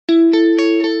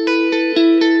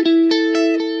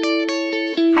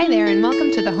Hi there, and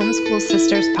welcome to the Homeschool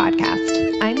Sisters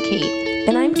podcast. I'm Kate.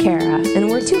 And I'm Kara, and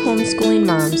we're two homeschooling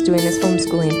moms doing this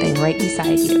homeschooling thing right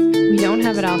beside you. We don't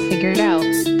have it all figured out,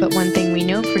 but one thing we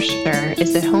know for sure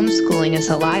is that homeschooling is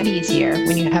a lot easier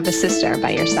when you have a sister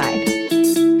by your side.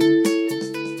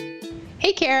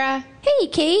 Hey, Kara. Hey,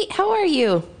 Kate, how are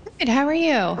you? Good, how are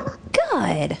you?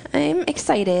 Good. I'm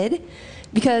excited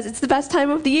because it's the best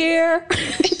time of the year.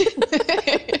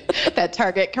 That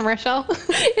Target commercial.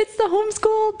 It's the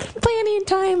homeschool planning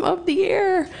time of the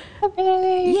year.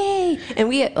 Hooray. Yay. And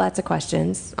we get lots of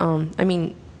questions.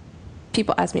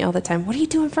 People ask me all the time, what are you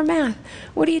doing for math?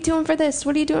 What are you doing for this?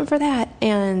 What are you doing for that?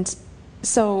 And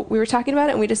so we were talking about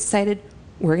it, and we just decided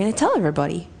we're going to tell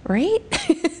everybody, right?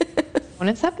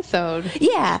 Bonus episode.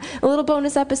 Yeah, a little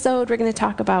bonus episode. We're going to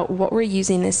talk about what we're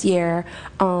using this year.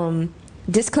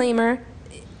 Disclaimer,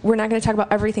 we're not going to talk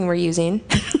about everything we're using.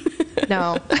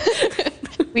 No.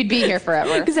 We'd be here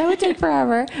forever. Because that would take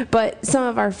forever. But some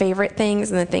of our favorite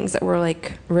things and the things that we're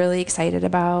like really excited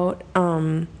about.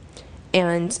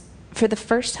 And for the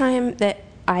first time that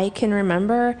I can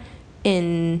remember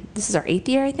this is our 8th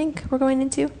year, I think, we're going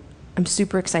into, I'm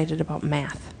super excited about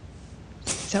math.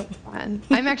 So fun.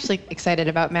 I'm actually excited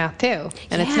about math too,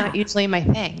 and It's not usually my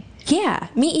thing. Yeah,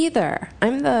 me either.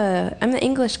 I'm the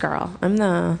English girl. I'm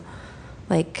the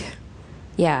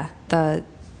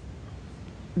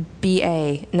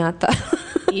BA, not the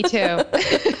Me too.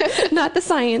 not the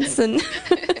science and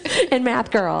math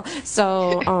girl.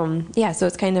 So so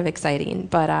it's kind of exciting.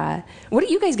 But what are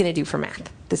you guys going to do for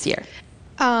math this year?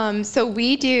 So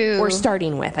we do... We're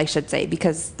starting with, I should say,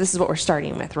 because this is what we're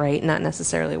starting with, right? Not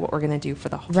necessarily what we're going to do for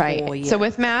the whole year. So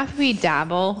with math, we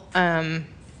dabble,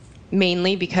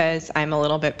 mainly because I'm a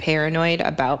little bit paranoid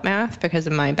about math because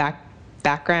of my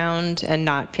background and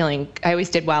not feeling... I always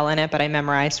did well in it, but I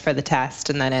memorized for the test,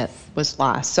 and then it was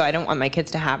lost. So I don't want my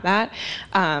kids to have that.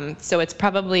 So it's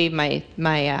probably my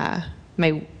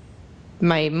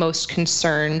most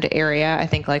concerned area, I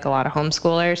think, like a lot of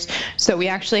homeschoolers. So we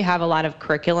actually have a lot of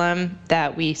curriculum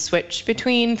that we switch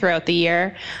between throughout the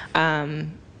year.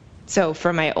 So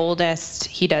for my oldest,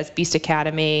 he does Beast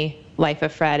Academy, Life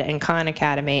of Fred, and Khan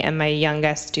Academy, and my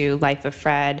youngest do Life of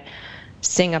Fred,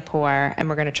 Singapore, and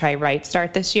we're going to try Right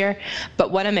Start this year.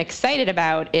 But what I'm excited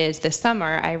about is this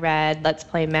summer I read Let's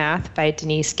Play Math by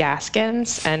Denise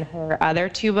Gaskins, and her other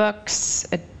 2 books,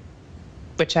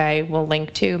 which I will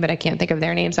link to, but I can't think of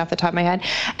their names off the top of my head.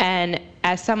 And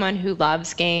as someone who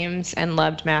loves games and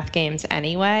loved math games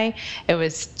anyway, it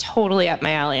was totally up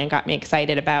my alley and got me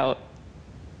excited about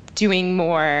doing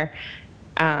more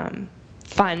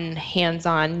fun,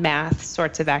 hands-on math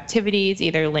sorts of activities,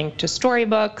 either linked to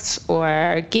storybooks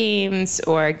or games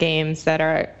that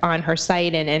are on her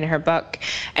site and in her book.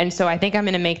 And so I think I'm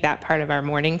going to make that part of our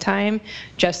morning time,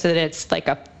 just so that it's like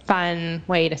a fun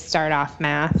way to start off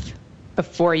math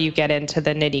before you get into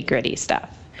the nitty-gritty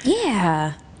stuff.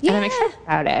 Yeah. And I'm excited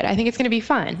about it. I think it's going to be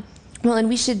fun. Well, and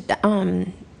we should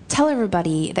tell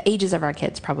everybody the ages of our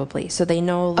kids, probably, so they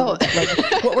know a little bit,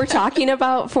 like, what we're talking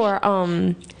about for...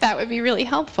 That would be really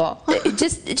helpful.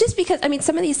 just because, I mean,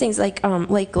 some of these things, like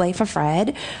Life of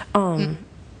Fred, I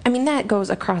mean, that goes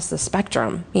across the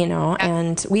spectrum, you know,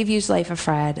 and we've used Life of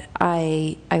Fred.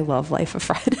 I love Life of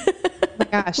Fred. Oh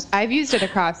my gosh, I've used it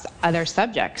across other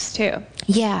subjects too.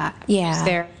 Yeah.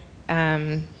 There,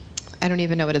 I don't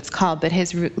even know what it's called, but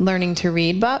his learning to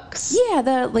read books. Yeah,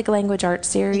 the language arts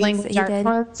series. Language arts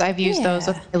ones. I've used those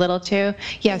with my little too.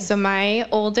 Yeah. So my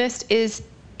oldest is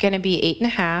going to be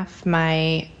 8.5.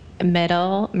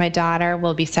 My daughter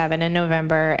will be 7 in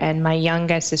November, and my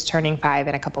youngest is turning 5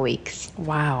 in a couple weeks.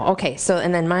 Wow. Okay. So,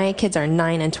 and then my kids are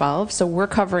 9 and 12. So we're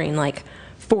covering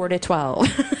 4 to 12.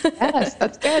 Yes,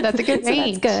 that's good. That's a good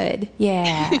range. So that's good.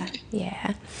 Yeah.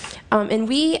 Yeah. And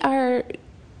we are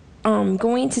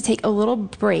going to take a little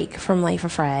break from Life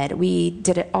of Fred. We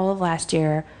did it all of last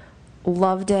year.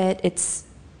 Loved it. It's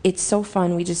so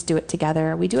fun. We just do it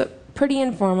together. We do it pretty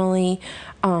informally,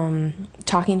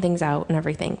 talking things out and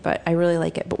everything, but I really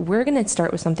like it. But we're going to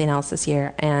start with something else this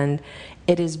year, and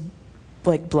it is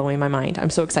blowing my mind.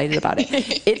 I'm so excited about it.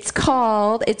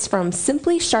 It's from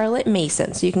Simply Charlotte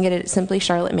Mason. So you can get it at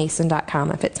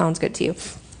simplycharlottemason.com if it sounds good to you.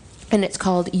 And it's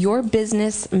called Your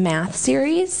Business Math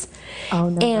Series. Oh,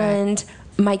 no And way.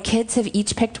 My kids have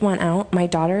each picked one out. My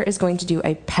daughter is going to do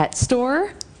a pet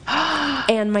store,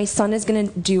 and my son is going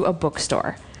to do a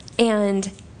bookstore.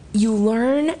 And you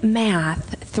learn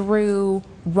math through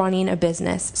running a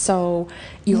business. So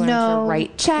you learn to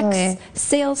write checks,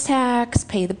 sales tax,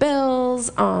 pay the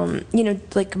bills,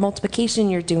 multiplication,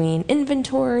 you're doing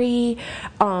inventory,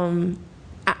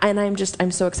 and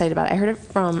I'm so excited about it. I heard it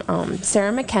from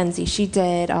Sarah McKenzie. She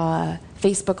did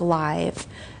Facebook Live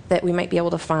that we might be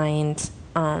able to find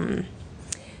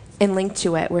and link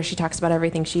to it, where she talks about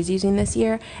everything she's using this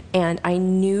year. And I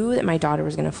knew that my daughter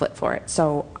was going to flip for it.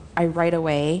 So I right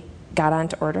away got on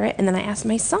to order it. And then I asked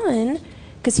my son,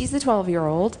 because he's the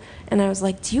 12-year-old, and I was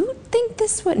like, do you think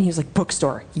this would? And he was like,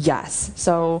 bookstore, yes.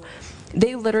 So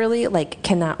they literally like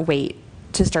cannot wait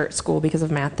to start school because of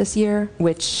math this year,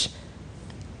 which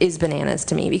is bananas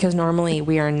to me, because normally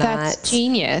we are not. That's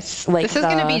genius. Like, this is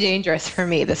going to be dangerous for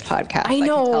me, this podcast. I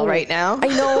know. I can tell right now. I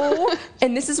know.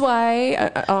 And this is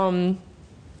why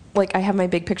like I have my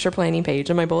big picture planning page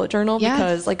in my bullet journal, Yes.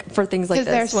 because like for things like this,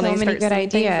 there's when so I many start good seeing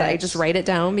things, ideas. I just write it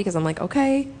down, because I'm like,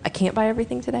 okay, I can't buy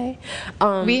everything today.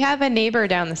 We have a neighbor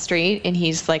down the street, and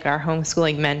he's like our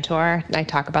homeschooling mentor. I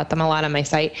talk about them a lot on my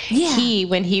site. Yeah.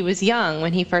 When he was young,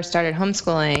 when he first started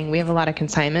homeschooling, we have a lot of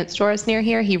consignment stores near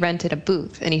here. He rented a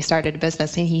booth, and he started a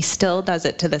business, and he still does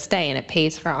it to this day, and it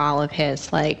pays for all of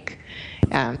his, like,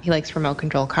 he likes remote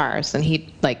control cars, and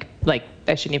he, like,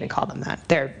 I shouldn't even call them that.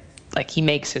 They're, like, he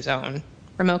makes his own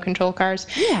remote control cars.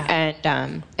 Yeah.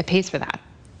 And it pays for that.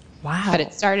 Wow. But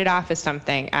it started off as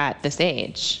something at this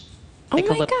age. Oh Like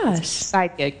my a little gosh.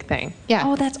 side gig thing. Yeah.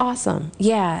 Oh, that's awesome.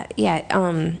 Yeah,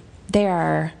 yeah.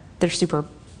 They're super,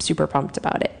 super pumped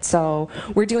about it. So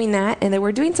we're doing that, and then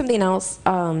we're doing something else,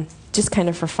 just kind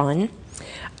of for fun.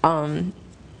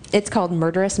 It's called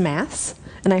Murderous Maths,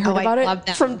 and I heard I about love it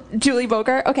that from Julie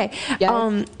Bogart. Okay.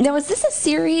 Yes. Now, is this a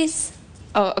series?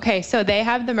 Oh, okay. So they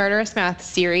have the Murderous Math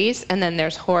series, and then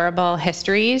there's Horrible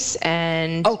Histories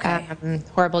and Okay.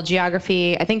 Horrible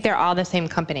Geography. I think they're all the same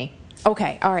company.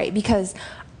 Okay, all right, because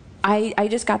I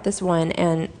just got this one,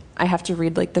 and I have to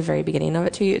read like the very beginning of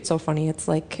it to you. It's so funny. It's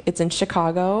like, it's in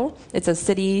Chicago. It's a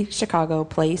city, Chicago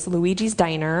place, Luigi's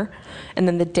Diner, and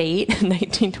then the date,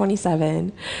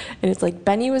 1927. And it's like,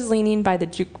 Benny was leaning by the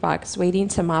jukebox, waiting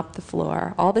to mop the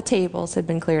floor. All the tables had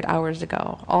been cleared hours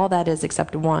ago. All that is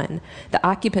except one. The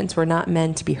occupants were not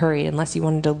meant to be hurried unless you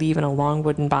wanted to leave in a long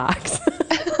wooden box.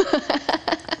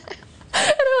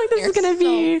 This is going to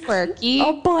be so quirky.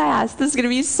 a blast. This is going to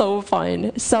be so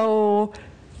fun. So,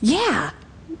 yeah.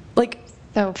 Like,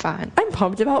 So fun. I'm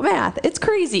pumped about math. It's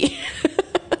crazy.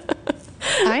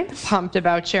 I'm pumped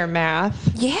about your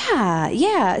math. Yeah,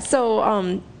 yeah.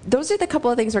 So, those are the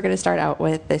couple of things we're going to start out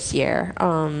with this year.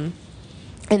 And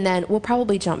then we'll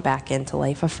probably jump back into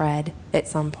Life of Fred at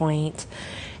some point.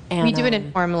 And, We do it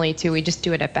informally too. We just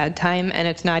do it at bedtime, and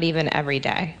it's not even every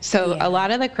day. So Yeah. a lot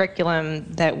of the curriculum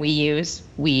that we use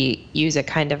it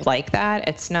kind of like that.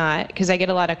 It's not, because I get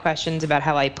a lot of questions about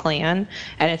how I plan,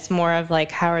 and it's more of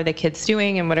like, how are the kids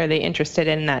doing and what are they interested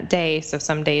in that day? So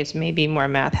some days may be more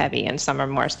math heavy and some are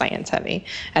more science heavy.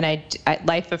 And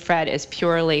Life of Fred is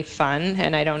purely fun,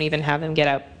 and I don't even have them get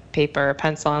out paper or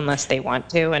pencil unless they want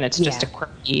to, and it's just Yeah. a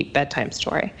quirky bedtime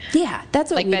story. yeah,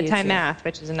 that's what Like we do bedtime too. math,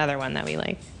 which is another one that we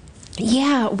like.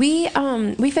 Yeah, we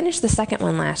finished the second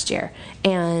one last year,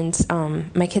 and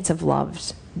my kids have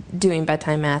loved doing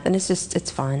bedtime math, and it's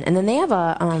fun. And then they have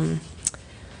a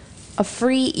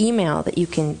free email that you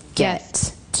can get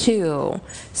Yes. too.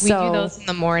 We do those in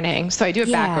the morning, so I do it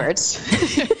Yeah. backwards.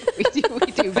 we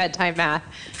do bedtime math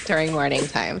during morning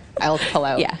time. I'll pull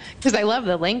out. Yeah. Because I love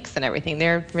the links and everything.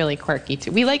 They're really quirky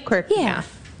too. We like quirky Yeah,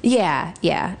 math.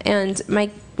 yeah. And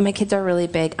my kids are really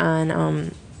big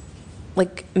on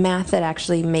like math that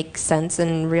actually makes sense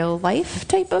in real life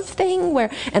type of thing,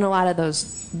 and a lot of those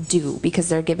do, because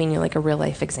they're giving you like a real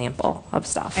life example of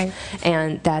stuff. Right.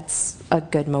 And that's a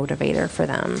good motivator for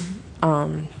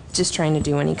them. Just trying to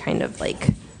do any kind of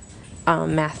like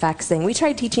math facts thing. We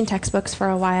tried teaching textbooks for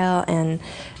a while, and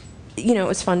it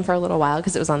was fun for a little while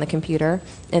because it was on the computer,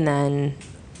 and then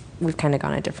we've kind of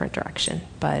gone a different direction.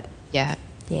 But Yeah.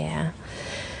 yeah.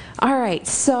 All right,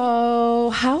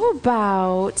 so how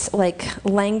about like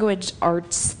language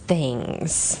arts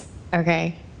things?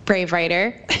 Okay. Brave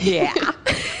Writer. Yeah.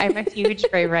 I'm a huge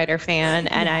Brave Writer fan,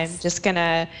 and I'm just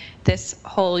this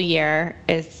whole year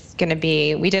is gonna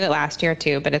be, we did it last year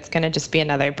too, but it's gonna just be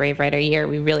another Brave Writer year.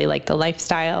 We really like the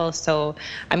lifestyle, so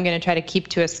I'm gonna try to keep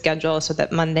to a schedule so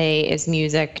that Monday is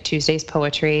music, Tuesday's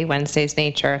poetry, Wednesday's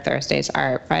nature, Thursday's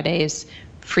art, Friday's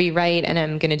free write, and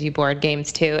I'm going to do board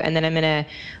games too. And then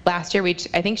last year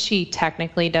I think she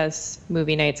technically does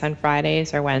movie nights on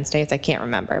Fridays or Wednesdays. I can't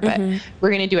remember, but we're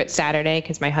going to do it Saturday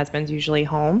because my husband's usually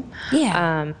home.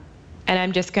 Yeah. And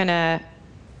I'm just going to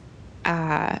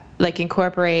like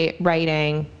incorporate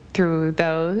writing through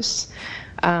those.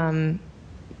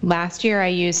 Last year I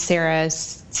used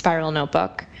Sarah's spiral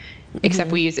notebook,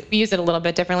 except we use it a little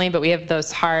bit differently, but we have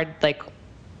those hard, like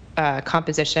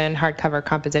hardcover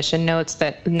composition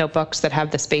notebooks that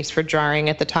have the space for drawing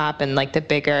at the top and like the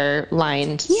bigger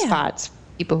lined spots,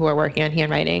 people who are working on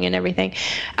handwriting and everything.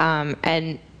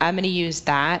 And I'm going to use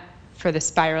that for the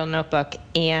spiral notebook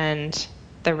and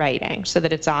the writing so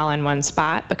that it's all in one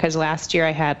spot, because last year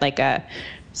I had like a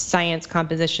science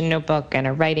composition notebook and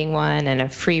a writing one and a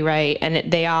free write,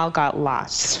 and they all got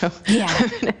lost. So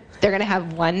they're going to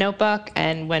have one notebook,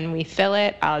 and when we fill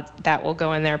it, that will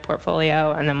go in their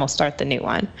portfolio, and then we'll start the new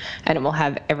one, and it will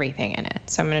have everything in it.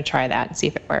 So I'm going to try that and see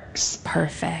if it works.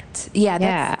 Perfect.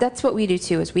 Yeah, that's what we do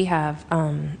too, is we have,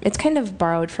 it's kind of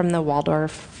borrowed from the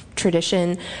Waldorf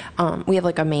tradition. We have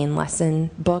like a main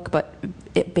lesson book, but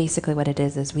basically what it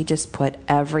is we just put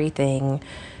everything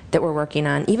that we're working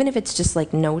on, even if it's just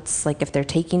like notes, like if they're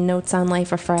taking notes on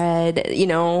Life of Fred,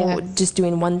 just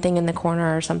doing one thing in the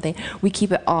corner or something, we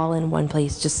keep it all in one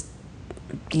place. Just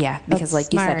because that's like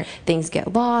smart. You said, things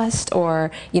get lost,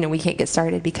 or we can't get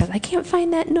started because I can't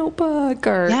find that notebook,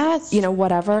 or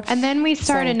whatever. And then we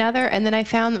start another, and then I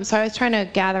found, so I was trying to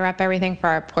gather up everything for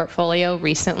our portfolio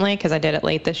recently because I did it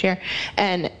late this year,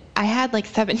 and I had like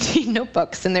 17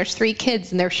 notebooks, and there's 3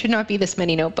 kids, and there should not be this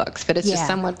many notebooks, but it's just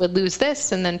someone would lose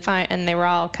this and then find, and they were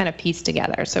all kind of pieced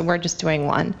together. So we're just doing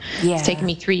one. It's taken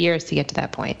me 3 years to get to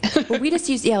that point. Well, we just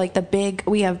use, like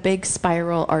we have big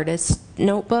spiral artist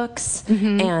notebooks,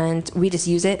 and we just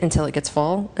use it until it gets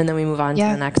full, and then we move on to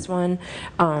the next one.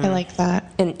 I like that.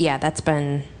 And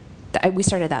we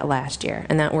started that last year,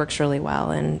 and that works really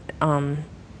well. And,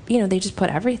 they just put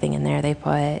everything in there. They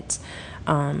put,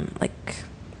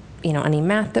 any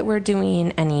math that we're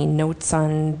doing, any notes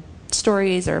on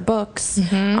stories or books,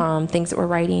 things that we're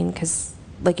writing, because,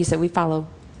 like you said, we follow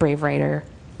Brave Writer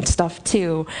stuff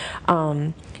too.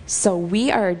 So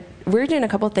we're doing a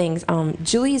couple things.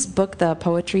 Julie's book, The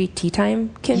Poetry Tea Time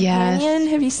Companion.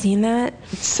 Have you seen that?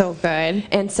 It's so good.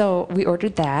 And so we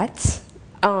ordered that.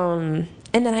 And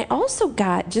then I also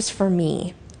got, just for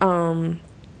me,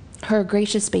 her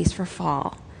Gracious Space for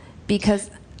Fall,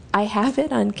 because I have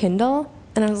it on Kindle.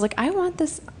 And I was like, I want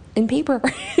this in paper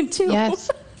too. Yes.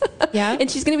 Yeah.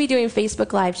 And she's going to be doing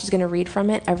Facebook Live. She's going to read from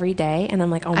it every day. And I'm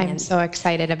like, oh, man. I'm so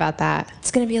excited about that.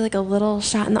 It's going to be like a little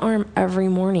shot in the arm every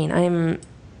morning.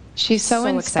 She's so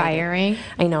inspiring.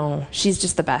 Excited. I know. She's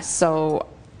just the best. So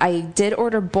I did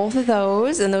order both of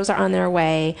those, and those are on their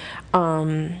way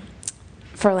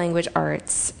for language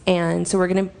arts. And so we're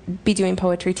going to be doing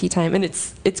Poetry Tea Time, and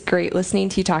it's great listening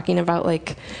to you talking about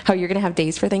like how you're going to have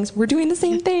days for things. We're doing the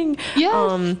same thing.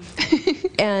 Yes.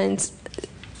 And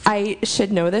I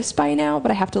should know this by now, but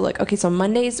I have to look. Okay, so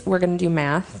Mondays we're going to do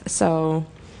math. So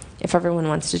if everyone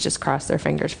wants to just cross their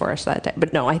fingers for us that day.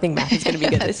 But no, I think math is going to be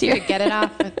good this year. Get it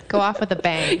off. Go off with a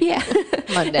bang. Yeah.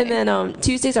 Monday. And then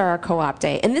Tuesdays are our co-op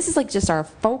day. And this is like just our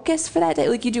focus for that day.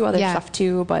 Like you do other stuff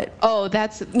too, but. Oh,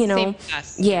 that's same with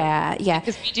us. Yeah.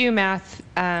 Because we do math.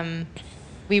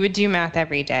 We would do math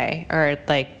every day, or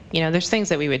like, there's things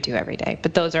that we would do every day,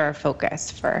 but those are our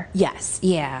focus for. Yes.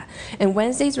 Yeah. And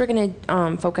Wednesdays we're going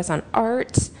to focus on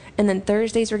art. And then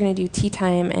Thursdays we're going to do tea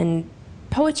time and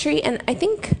poetry. And I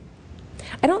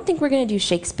don't think we're going to do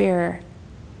Shakespeare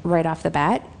right off the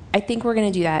bat. I think we're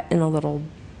going to do that in a little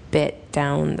bit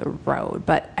down the road.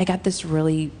 But I got this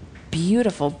really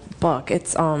beautiful book.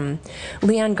 It's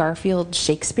Leon Garfield's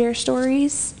Shakespeare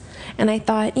Stories. And I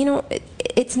thought,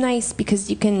 it's nice because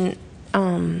you can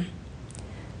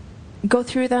go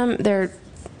through them. They're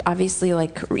obviously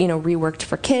reworked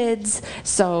for kids,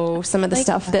 so some of the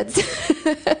stuff that's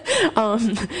a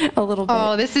little bit.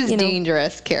 Oh, this is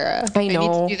dangerous, Kara. I know. I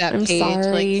need to do that I'm page.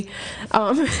 Sorry,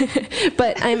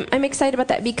 but I'm excited about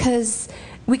that because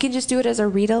we can just do it as a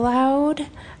read aloud,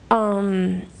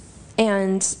 and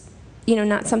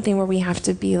not something where we have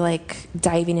to be like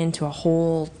diving into a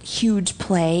whole huge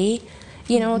play,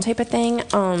 type of thing.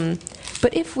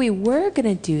 But if we were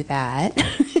gonna do that.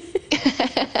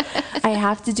 I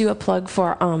have to do a plug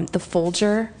for the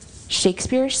Folger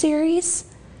Shakespeare series.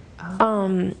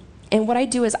 And what I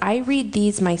do is I read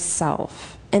these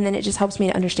myself, and then it just helps me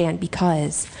to understand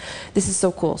because this is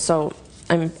so cool. So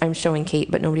I'm showing Kate,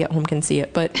 but nobody at home can see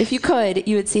it. But if you could,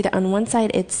 you would see that on one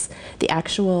side it's the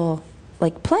actual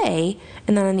like play,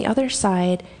 and then on the other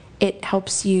side it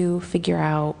helps you figure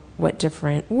out what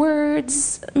different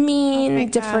words mean,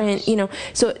 different,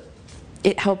 so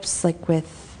it helps like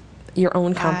with your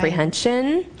own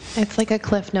comprehension. It's like a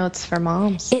Cliff Notes for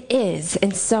moms. It is.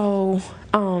 And so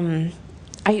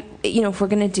if we're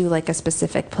going to do like a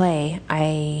specific play,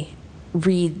 I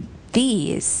read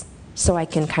these so I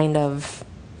can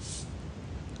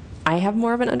I have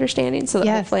more of an understanding so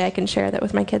that hopefully I can share that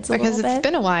with my kids a little bit. Because it's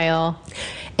been a while.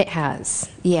 It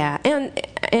has. Yeah. And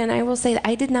and I will say that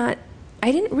I didn't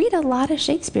read a lot of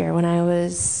Shakespeare when I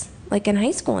was like in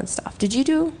high school and stuff. Did you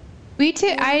do?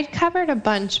 I covered a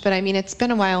bunch, but I mean, it's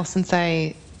been a while since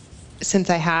I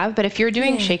have. But if you're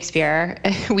doing Shakespeare,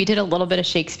 we did a little bit of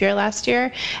Shakespeare last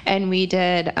year, and we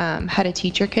did How to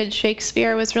Teach Your Kids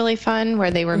Shakespeare was really fun,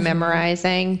 where they were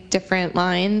memorizing different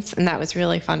lines, and that was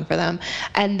really fun for them.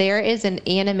 And there is an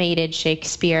animated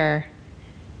Shakespeare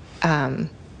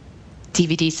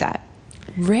DVD set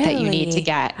that you need to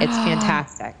get. It's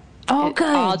fantastic. Oh, good.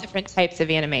 All different types of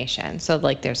animation. So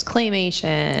like there's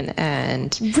claymation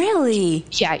and really,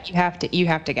 yeah, you have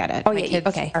to get it. Oh yeah,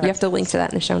 okay. You have to link to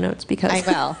that in the show notes because I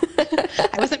will.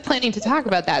 I wasn't planning to talk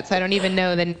about that, so I don't even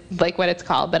know what it's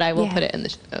called, but I will put it in the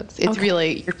show notes. It's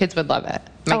really, your kids would love it.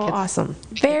 Awesome.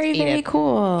 Very, very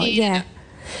cool. Yeah.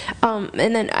 And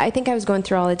then I think I was going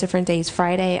through all the different days.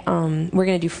 Friday, we're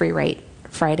going to do free write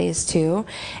Fridays too,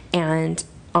 and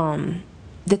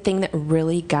the thing that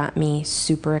really got me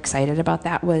super excited about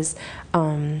that was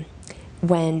when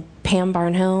Pam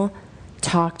Barnhill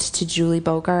talked to Julie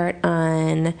Bogart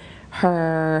on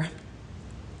her,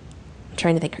 I'm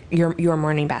trying to think, Your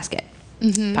Morning Basket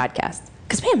podcast.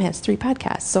 Because Pam has 3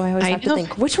 podcasts, so I always have to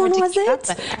think, which one was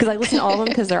it? Because I listen to all of them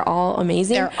because they're all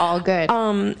amazing. They're all good.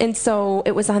 And so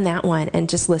it was on that one, and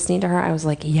just listening to her, I was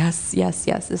like, yes,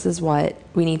 this is what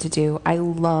we need to do. I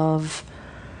love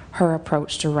her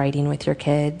approach to writing with your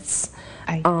kids.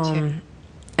 I do too.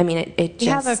 I mean, it just... We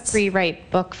have a free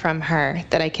write book from her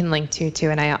that I can link to too,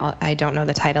 and I don't know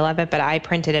the title of it, but I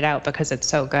printed it out because it's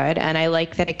so good, and I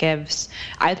like that it gives...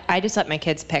 I just let my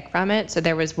kids pick from it. So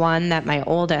there was one that my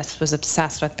oldest was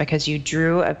obsessed with because you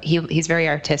drew... He's very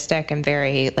artistic and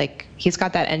very, like, he's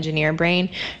got that engineer brain.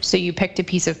 So you picked a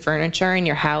piece of furniture in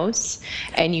your house,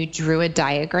 and you drew a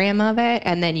diagram of it,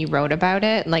 and then you wrote about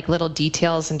it, and like little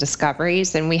details and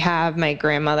discoveries. And we have my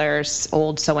grandmother's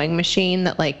old sewing machine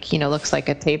that, like, you know, looks like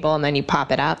a table, and then you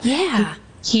pop it up. Yeah.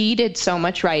 He did so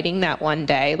much writing that one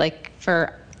day, like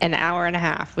for an hour and a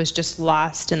half, was just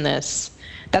lost in this.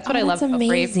 That's what I love about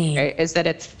Brave, is that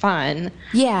it's fun.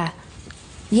 Yeah.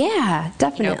 Yeah,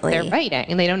 definitely. You know, they're writing,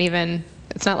 and they don't even,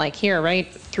 it's not like, here,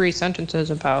 write 3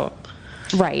 sentences about.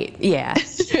 Right, yeah.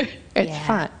 It's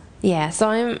fun. Yeah, so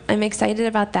I'm excited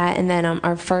about that. And then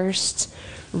our first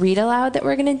read aloud that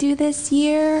we're going to do this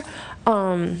year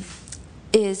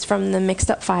is from the Mixed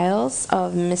Up Files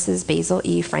of Mrs. Basil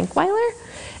E. Frankweiler.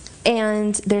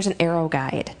 And there's an arrow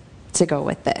guide to go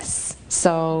with this.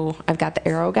 So I've got the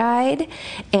arrow guide,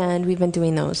 and we've been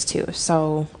doing those too.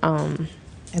 So I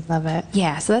love it.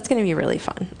 Yeah, so that's going to be really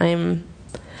fun.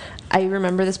 I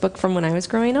remember this book from when I was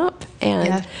growing up,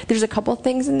 and there's a couple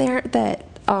things in there that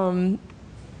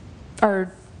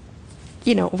are,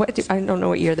 you know, I don't know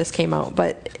what year this came out,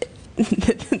 but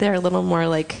they're a little more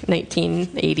like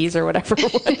 1980s or whatever.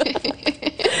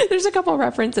 There's a couple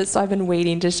references, so I've been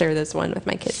waiting to share this one with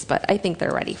my kids, but I think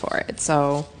they're ready for it.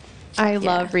 So I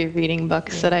love rereading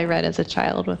books that I read as a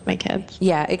child with my kids.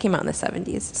 Yeah, it came out in the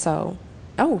 70s, so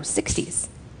 60s.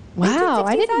 Wow,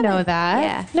 I didn't know that.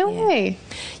 Yeah. No way.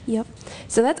 Yep.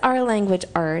 So that's our language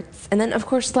arts. And then, of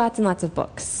course, lots and lots of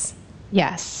books.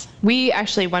 Yes. We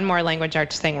actually, one more language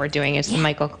arts thing we're doing is the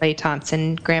Michael Clay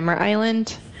Thompson Grammar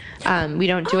Island. We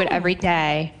don't do it every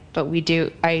day, but we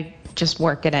do. I just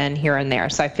work it in here and there.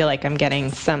 So I feel like I'm getting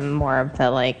some more of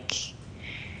the, like,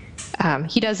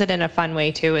 he does it in a fun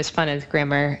way, too, as fun as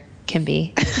grammar can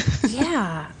be.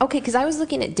 Yeah. Okay, because I was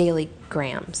looking at Daily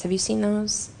Grams. Have you seen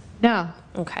those? No.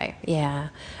 Okay, yeah.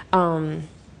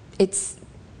 It's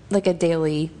like a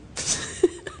daily,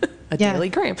 daily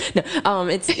gram. No,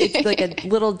 it's like a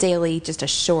little daily, just a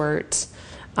short,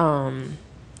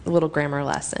 little grammar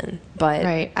lesson. But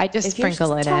right, I just if sprinkle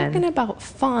you're it in. Talking about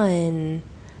fun,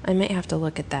 I might have to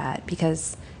look at that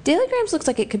because Daily Grams looks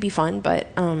like it could be fun, but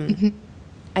I'm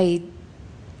going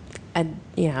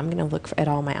to look at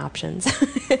all my options.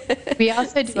 We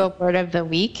also do a word of the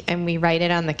week, and we write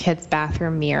it on the kids'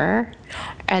 bathroom mirror.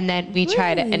 And then we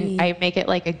try to, and I make it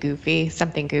like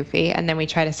something goofy, and then we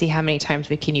try to see how many times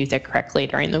we can use it correctly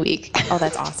during the week. Oh,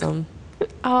 that's awesome.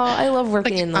 Oh, I love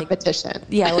working in competition.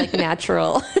 Like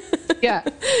natural. Yeah.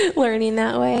 Learning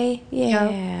that way.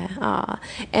 Yeah. Aw.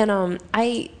 And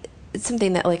it's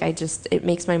something that it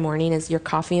makes my morning is your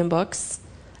coffee and books.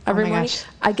 Every morning,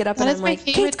 I get up and I'm like,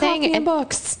 kids, coffee and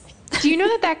books. Do you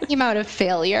know that came out of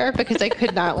failure? Because I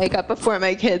could not wake up before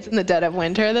my kids in the dead of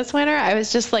winter this winter. I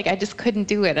was just like, I just couldn't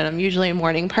do it. And I'm usually a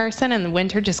morning person, and the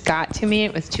winter just got to me.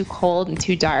 It was too cold and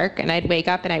too dark, and I'd wake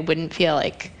up and I wouldn't feel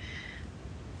like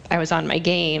I was on my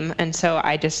game. And so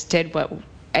I just did what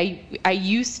I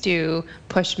used to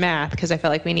push math because I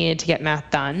felt like we needed to get math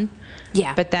done.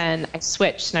 Yeah. But then I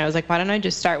switched and I was like, why don't I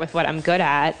just start with what I'm good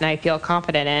at and I feel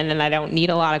confident in, and I don't need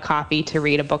a lot of copy to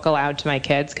read a book aloud to my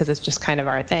kids because it's just kind of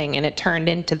our thing. And it turned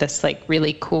into this like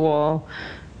really cool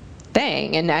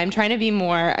thing. And I'm trying to be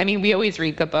more, I mean, we always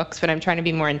read good books, but I'm trying to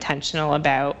be more intentional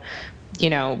about,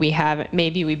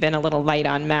 we've been a little light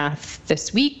on math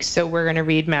this week, so we're going to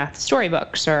read math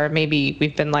storybooks, or maybe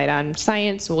we've been light on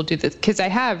science, so we'll do this, because I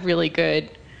have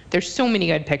there's so many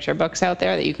good picture books out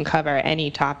there that you can cover any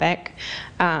topic.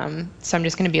 So I'm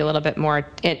just going to be a little bit more,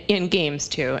 in games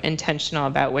too, intentional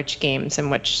about which games and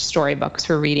which storybooks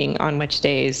we're reading on which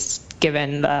days,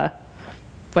 given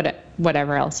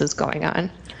whatever else is going on.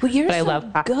 Well, you're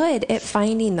good at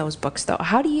finding those books, though.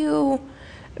 How do you...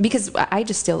 Because I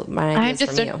just steal my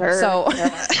ideas from you. Nerd. So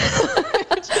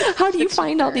how do you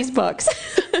find all these books?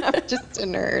 I'm just a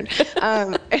nerd.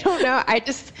 I don't know.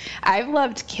 I've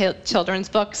loved children's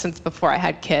books since before I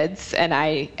had kids, and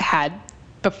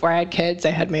before I had kids,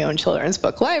 I had my own children's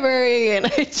book library, and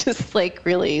I just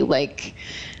really like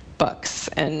books.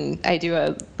 And I do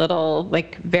a little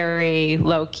very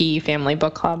low-key family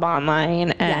book club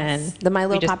online. And yes, the My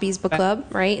Little Poppies book club,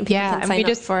 right? And people can sign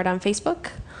up for it on Facebook.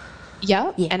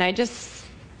 Yep. Yeah. And I just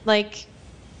I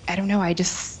don't know, I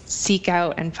just seek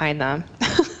out and find them.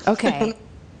 Okay.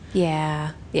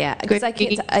 Yeah. Yeah. Because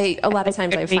a lot of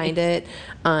times I find it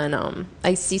on,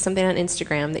 I see something on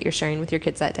Instagram that you're sharing with your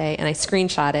kids that day, and I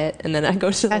screenshot it, and then I go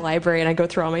to the library and I go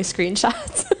through all my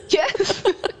screenshots. Yes.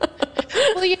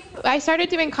 Well, I started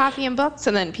doing coffee and books,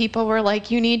 and then people were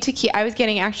like, you need to keep, I was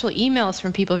getting actual emails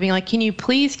from people being like, can you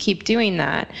please keep doing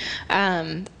that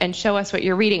and show us what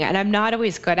you're reading? And I'm not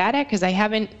always good at it because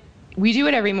we do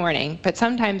it every morning, but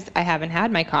sometimes I haven't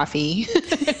had my coffee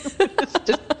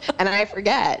and I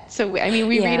forget. So, I mean,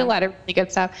 we read a lot of really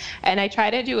good stuff, and I try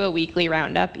to do a weekly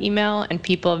roundup email, and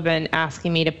people have been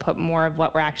asking me to put more of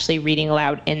what we're actually reading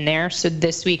aloud in there. So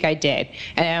this week I did,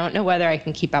 and I don't know whether I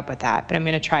can keep up with that, but I'm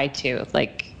going to try to.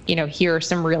 Here are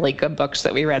some really good books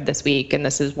that we read this week, and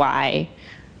this is why.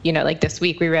 This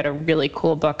week we read a really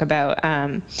cool book about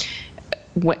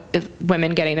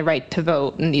women getting the right to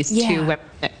vote, and these two women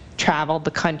that traveled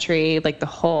the country, the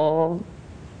whole,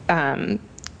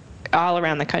 all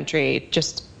around the country,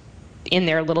 just in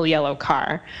their little yellow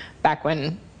car, back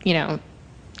when,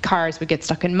 cars would get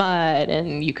stuck in mud,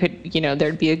 and you could,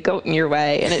 there'd be a goat in your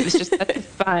way, and it was just such a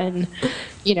fun,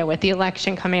 with the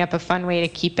election coming up, a fun way to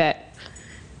keep it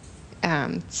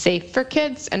safe for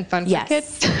kids and fun for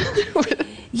kids.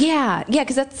 Yeah,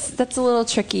 because that's a little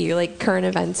tricky, current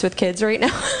events with kids right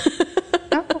now.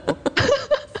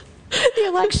 The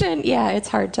election, it's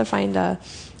hard to find a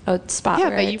spot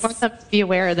where but you want them to be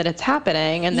aware that it's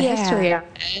happening, and the history of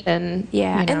it, and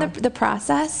and the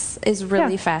process is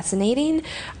really fascinating.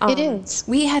 It is.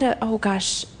 We had I'll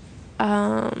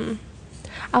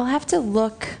have to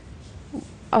look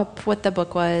up what the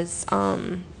book was,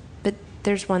 but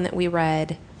there's one that we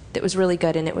read that was really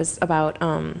good, and it was about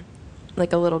a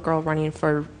little girl running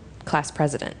for class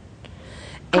president.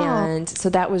 And so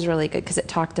that was really good because it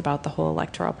talked about the whole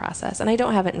electoral process. And I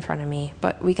don't have it in front of me,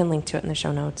 but we can link to it in the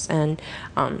show notes. And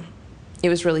it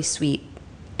was really sweet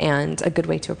and a good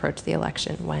way to approach the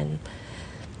election when,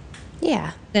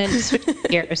 Then switch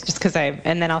gears, just because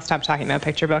and then I'll stop talking about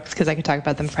picture books because I could talk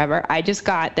about them forever. I just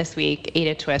got this week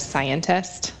Ada Twist,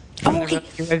 Scientist. From the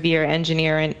Revere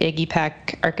engineer and Iggy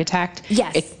Peck architect.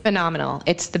 Yes. It's phenomenal.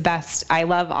 It's the best. I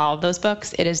love all of those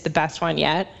books. It is the best one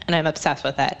yet, and I'm obsessed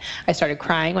with it. I started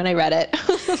crying when I read it.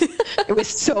 It was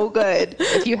so good.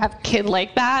 If you have a kid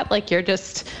like that,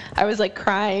 I was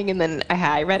crying, and then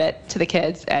I read it to the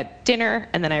kids at dinner,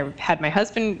 and then I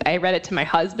read it to my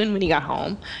husband when he got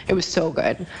home. It was so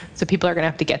good. So people are going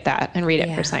to have to get that and read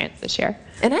it for science this year.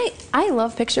 And I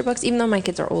love picture books, even though my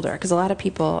kids are older, because a lot of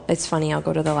people, it's funny, I'll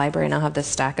go to the library and I'll have this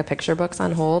stack of picture books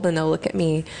on hold, and they'll look at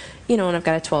me, and I've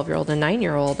got a 12-year-old and a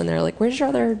 9-year-old, and they're like, where's your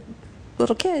other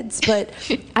little kids? But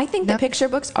I think that picture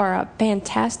books are a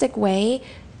fantastic way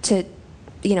to,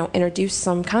 introduce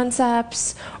some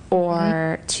concepts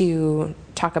or to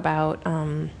talk about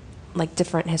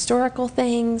different historical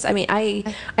things. I mean,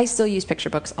 I still use picture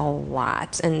books a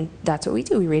lot, and that's what we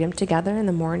do. We read them together in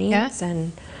the mornings,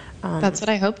 and that's what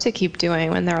I hope to keep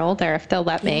doing when they're older, if they'll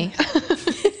let me.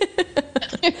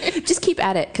 Just keep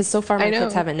at it, because so far my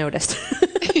kids haven't noticed.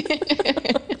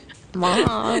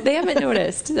 Mom. They haven't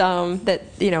noticed that,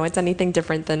 it's anything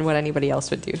different than what anybody else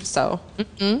would do. So,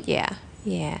 yeah.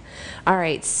 All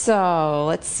right, so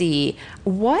let's see.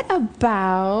 What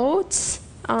about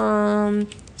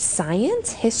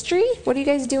science, history? What are you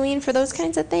guys doing for those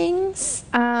kinds of things?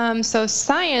 So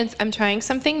science, I'm trying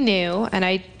something new, and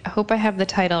I hope I have the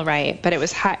title right, but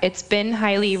it's been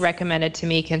highly recommended to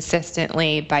me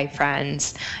consistently by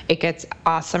friends. It gets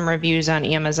awesome reviews on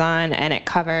Amazon, and it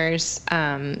covers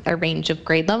a range of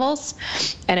grade levels,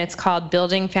 and it's called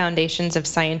Building Foundations of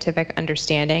Scientific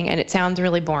Understanding, and it sounds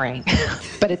really boring,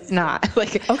 but it's not.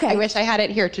 Like, okay. I wish I had it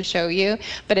here to show you,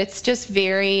 but it's just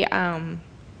very...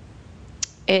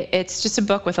 It's just a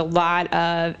book with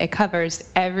it covers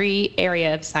every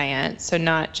area of science. So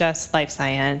not just life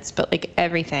science, but like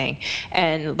everything,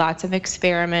 and lots of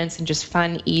experiments and just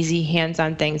fun, easy,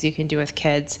 hands-on things you can do with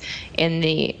kids.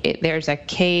 There's a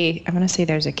K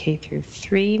through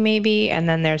 3 maybe, and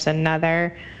then there's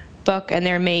another book, and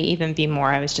there may even be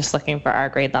more. I was just looking for our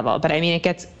grade level, but I mean, it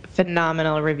gets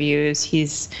phenomenal reviews.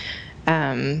 He's,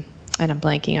 and I'm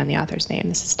blanking on the author's name.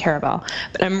 This is terrible,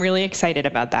 but I'm really excited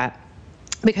about that,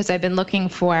 because I've been looking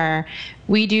for,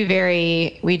 we do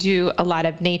a lot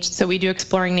of nature. So we do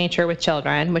exploring nature with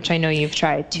children, which I know you've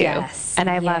tried too. Yes. And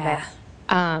I love it.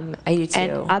 I do too.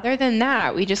 And other than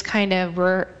that, we just kind of,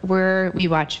 we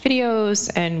watch videos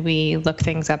and we look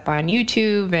things up on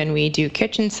YouTube, and we do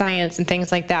kitchen science and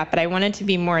things like that. But I wanted to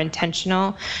be more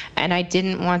intentional, and I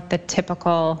didn't want the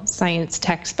typical science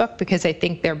textbook, because I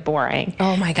think they're boring.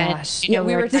 Oh my gosh. And,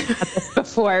 we were talking about this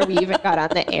before we even got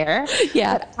on the air.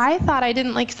 Yeah. But I thought I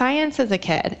didn't like science as a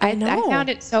kid. I know. I found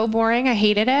it so boring. I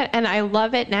hated it. And I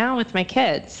love it now with my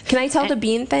kids. Can I tell the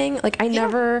bean thing? Like, I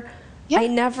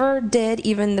never did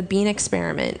even the bean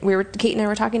experiment. Kate and I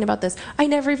were talking about this. I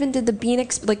never even did the bean,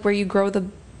 like where you grow the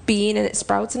bean and it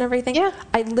sprouts and everything. Yeah.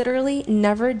 I literally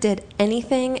never did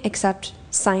anything except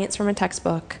science from a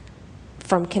textbook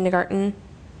from kindergarten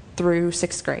through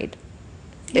 6th grade.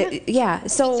 Yeah.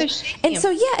 So,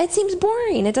 it seems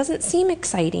boring. It doesn't seem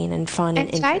exciting and fun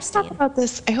and interesting. I talk about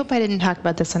this? I hope I didn't talk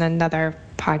about this on another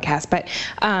podcast, but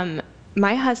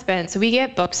my husband, so we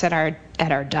get books at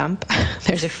our dump.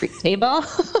 There's a free table.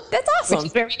 That's awesome. Which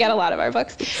is where we get a lot of our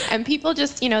books. And people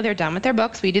just, they're done with their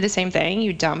books. We do the same thing.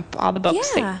 You dump all the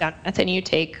books that you're done with, and you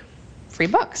take free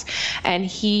books. And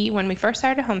he, when we first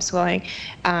started homeschooling,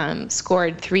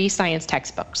 scored 3 science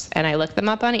textbooks. And I looked them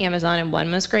up on Amazon, and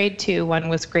one was grade 2, one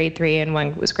was grade 3, and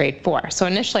one was grade 4. So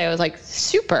initially I was like,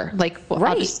 super,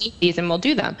 I'll just eat these and we'll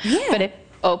do them. Yeah. But if you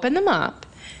open them up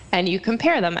and you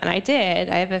compare them, and I did,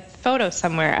 I have a photo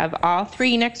somewhere of all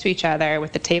 3 next to each other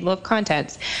with the table of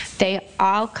contents. They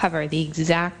all cover the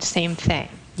exact same thing.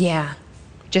 Yeah.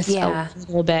 Just a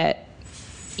little bit,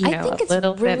 I think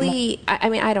it's really, I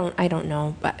mean, I don't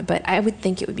know, but I would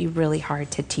think it would be really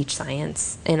hard to teach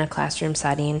science in a classroom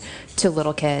setting to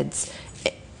little kids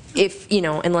if,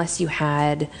 unless you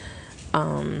had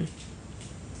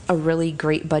a really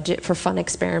great budget for fun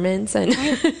experiments. And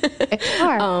it's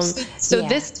hard.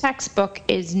 This textbook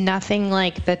is nothing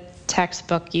like the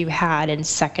textbook you had in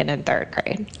 2nd and 3rd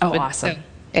grade. Oh, awesome.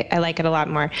 I like it a lot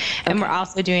more. And we're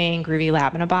also doing Groovy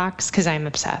Lab in a Box, because I'm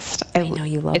obsessed. I know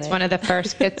you love it. It's one of the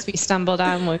first kits we stumbled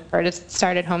on when we first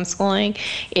started homeschooling.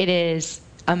 It is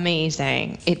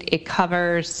amazing. It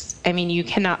covers, I mean, you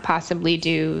cannot possibly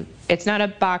do, it's not a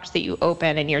box that you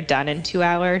open and you're done in 2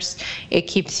 hours. It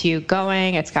keeps you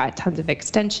going. It's got tons of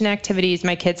extension activities.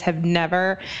 My kids have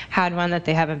never had one that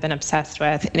they haven't been obsessed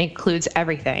with. It includes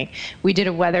everything. We did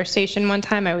a weather station one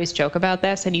time. I always joke about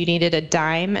this, and you needed a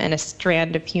dime and a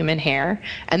strand of human hair,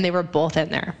 and they were both in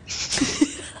there.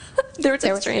 There was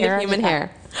a strand of human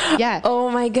hair. Yeah. Oh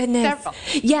my goodness. Several.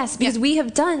 Yes, because we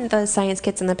have done the science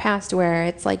kits in the past where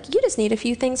it's like, you just need a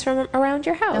few things from around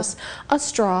your house. A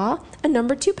straw, a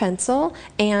number 2 pencil,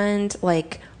 and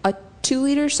like a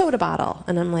 2-liter soda bottle.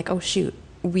 And I'm like, oh shoot,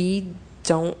 we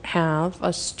don't have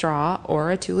a straw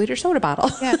or a 2-liter soda bottle.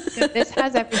 Yeah, so this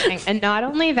has everything. And not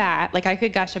only that, like I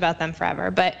could gush about them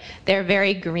forever, but they're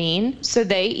very green. So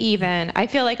I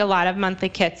feel like a lot of monthly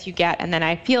kits you get, and then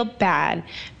I feel bad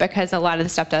because a lot of the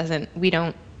stuff we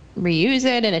don't reuse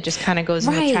it, and it just kind of goes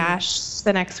in the trash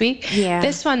the next week. Yeah.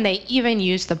 This one, they even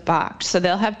use the box. So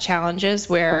they'll have challenges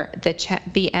where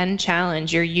the end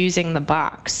challenge, you're using the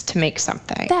box to make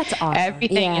something. That's awesome.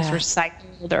 Everything is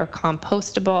recycled or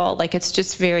compostable. Like, it's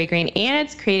just very green. And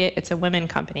it's a women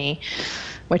company,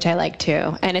 which I like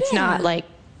too. And it's not like,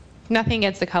 nothing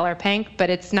against the color pink, but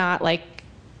it's not like,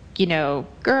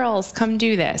 girls, come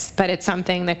do this, but it's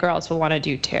something that girls will want to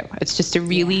do too. It's just a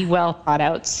really well thought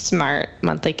out, smart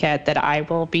monthly kit that I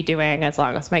will be doing as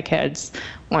long as my kids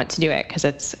want to do it, because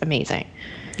it's amazing.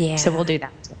 Yeah. So we'll do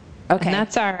that. Okay.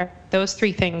 And those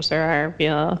 3 things are our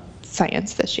real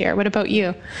science this year. What about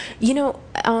you?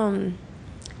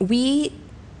 We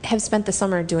have spent the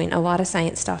summer doing a lot of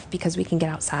science stuff because we can get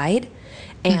outside.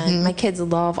 And my kids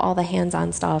love all the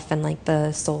hands-on stuff and like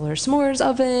the solar s'mores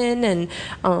oven and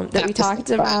that we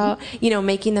talked about,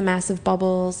 making the massive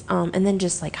bubbles, and then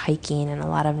just like hiking and a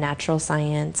lot of natural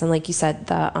science. And like you said,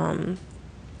 the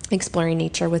Exploring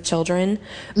Nature with Children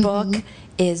book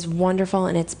is wonderful,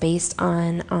 and it's based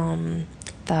on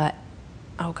the,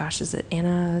 oh gosh, is it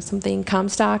Anna something?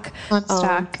 Comstock?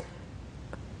 Comstock.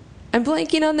 I'm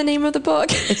blanking on the name of the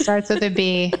book. It starts with a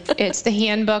B. It's the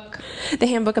handbook. The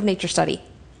Handbook of Nature Study.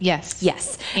 Yes.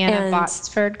 Yes. Anna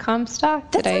Botsford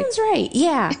Comstock. That sounds right.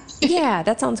 Yeah. Yeah,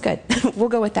 that sounds good. We'll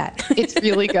go with that. It's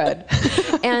really good.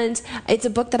 And it's a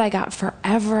book that I got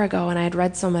forever ago, and I had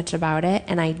read so much about it,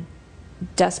 and I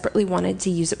desperately wanted to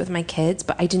use it with my kids,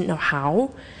 but I didn't know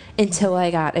how until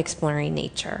I got Exploring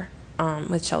Nature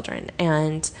with Children,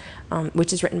 and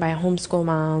which is written by a homeschool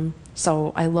mom.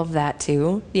 So I love that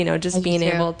too. Just being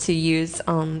able to use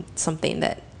something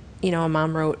that a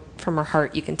mom wrote from her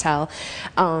heart, you can tell.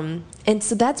 And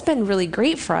so that's been really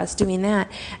great for us doing that.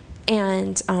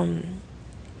 And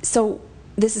so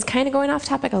this is kind of going off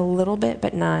topic a little bit,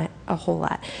 but not a whole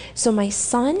lot. So my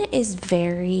son is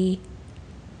very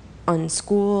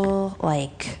unschool,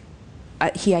 like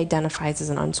he identifies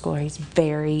as an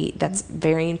unschooler. That's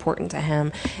very important to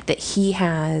him, that he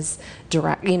has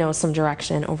some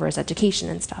direction over his education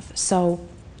and stuff. So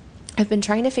I've been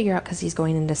trying to figure out, because he's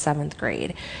going into 7th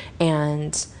grade,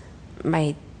 and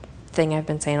my thing I've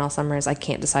been saying all summer is I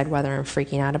can't decide whether I'm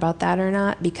freaking out about that or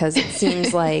not, because it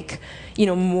seems like,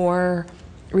 more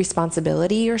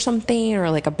responsibility or something,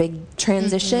 or like a big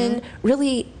transition.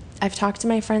 Really, I've talked to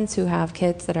my friends who have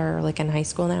kids that are like in high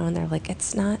school now, and they're like,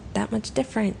 it's not that much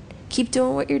different. Keep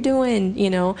doing what you're doing,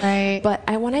 Right. But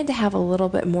I wanted to have a little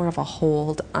bit more of a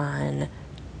hold on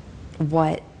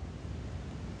what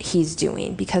he's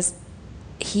doing, because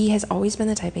he has always been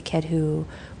the type of kid who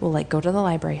will like go to the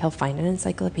library, he'll find an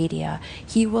encyclopedia,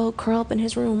 he will curl up in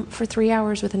his room for 3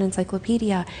 hours with an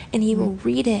encyclopedia, and he will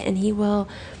read it, and he will,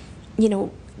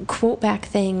 quote back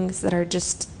things that are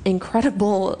just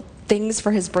incredible things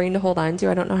for his brain to hold on to.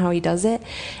 I don't know how he does it.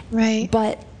 Right.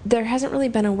 But there hasn't really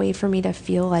been a way for me to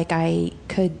feel like I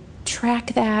could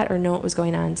track that or know what was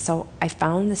going on. So I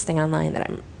found this thing online that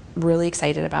I'm really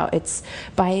excited about. It's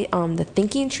by the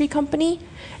Thinking Tree Company,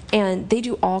 and they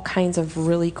do all kinds of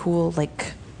really cool,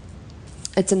 like,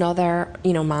 it's another,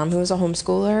 mom who is a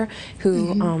homeschooler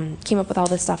who came up with all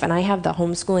this stuff. And I have the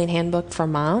homeschooling handbook for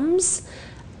moms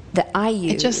that I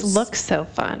use. It just looks so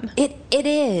fun. It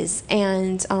is.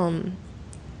 And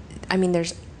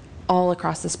there's all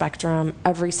across the spectrum,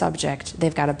 every subject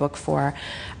they've got a book for.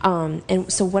 And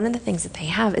so one of the things that they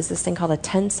have is this thing called a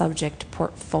 10-subject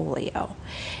portfolio.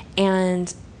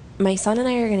 And my son and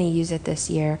I are going to use it this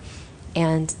year.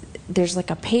 And there's like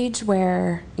a page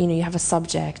where, you have a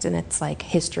subject, and it's like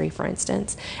history, for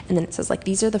instance. And then it says like,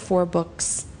 these are the 4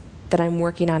 books that I'm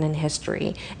working on in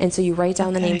history. And so you write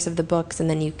down the names of the books, and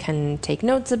then you can take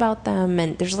notes about them.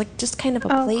 And there's like just kind of a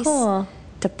place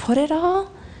to put it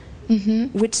all,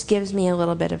 which gives me a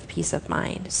little bit of peace of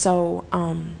mind. So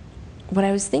what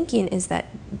I was thinking is that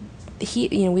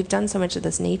we've done so much of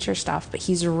this nature stuff, but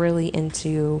he's really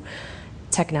into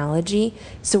technology.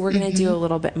 So we're going to do a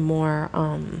little bit more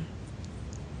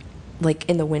like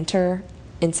in the winter.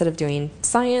 Instead of doing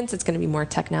science, it's going to be more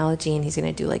technology, and he's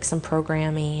going to do like some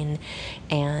programming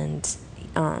and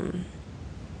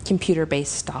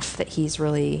computer-based stuff that he's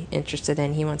really interested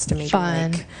in. He wants to maybe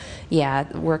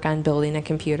work on building a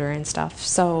computer and stuff.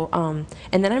 So,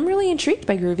 and then I'm really intrigued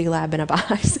by Groovy Lab in a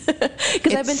Box,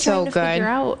 because I've been trying to figure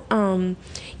out,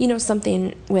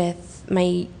 something with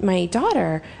my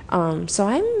daughter. So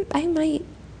I might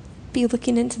be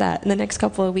looking into that in the next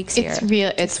couple of weeks here.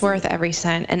 It's worth every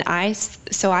cent. And I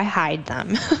hide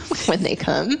them when they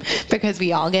come, because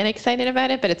we all get excited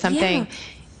about it, but it's something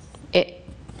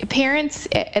parents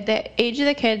at the age of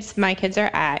the kids my kids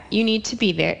are at, you need to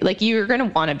be there. Like, you're going to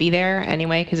want to be there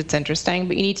anyway, because it's interesting,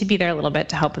 but you need to be there a little bit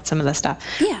to help with some of the stuff.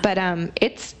 But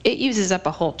it uses up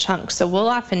a whole chunk. So we'll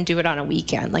often do it on a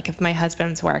weekend. Like, if my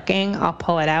husband's working, I'll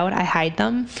pull it out, I hide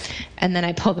them, and then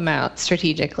I pull them out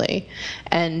strategically,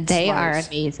 and they are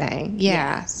amazing.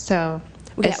 So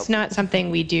it's not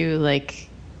something we do, like,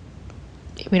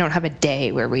 we don't have a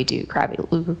day where we do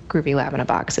Groovy Lab in a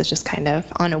Box. It's just kind of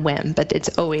on a whim, but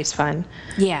it's always fun.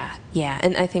 Yeah.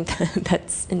 And I think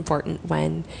that's important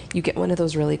when you get one of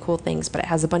those really cool things, but it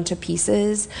has a bunch of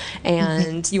pieces,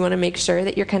 and you want to make sure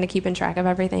that you're kind of keeping track of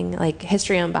everything, like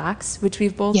History on Box, which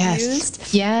we've both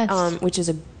used. Which is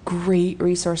a great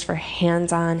resource for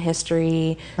hands-on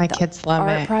history. My kids love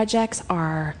it. Art projects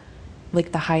are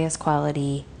like the highest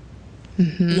quality,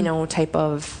 type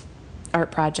of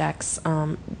art projects.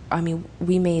 I mean,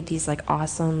 we made these like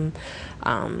awesome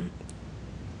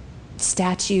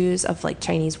statues of like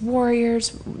Chinese warriors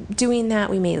doing that.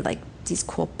 We made like these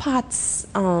cool pots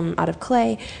out of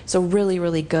clay. So really,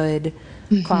 really good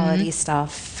quality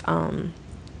stuff.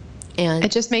 And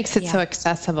it just makes it so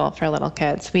accessible for little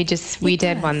kids. We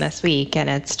did one this week, and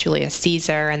it's Julius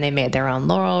Caesar, and they made their own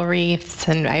laurel wreaths,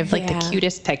 and I have like the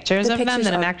cutest pictures of them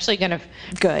that I'm actually going to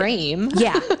frame.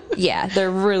 Yeah,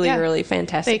 they're really, really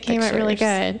fantastic. They came out really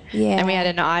good. Yeah. And we had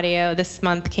an audio this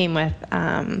month came with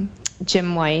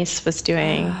Jim Weiss was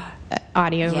doing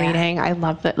audio reading. I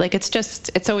love it. Like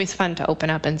it's always fun to open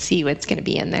up and see what's going to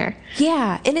be in there.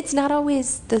 Yeah, and it's not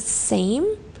always the same.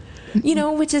 You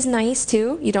know, which is nice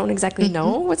too. You don't exactly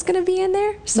know what's going to be in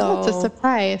there. So it's a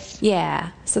surprise.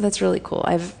 Yeah. So that's really cool.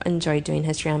 I've enjoyed doing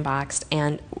History Unboxed.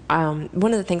 And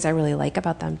one of the things I really like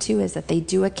about them too is that they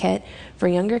do a kit for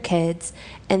younger kids.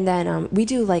 And then we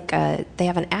do like they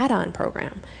have an add-on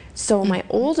program. So my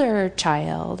older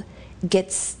child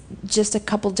gets just a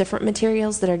couple different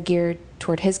materials that are geared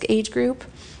toward his age group.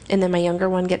 And then my younger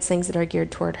one gets things that are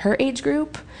geared toward her age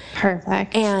group.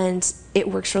 Perfect. And it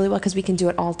works really well because we can do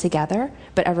it all together,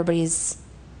 but everybody's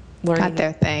learning got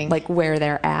their thing, like where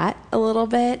they're at a little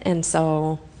bit. And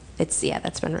so it's,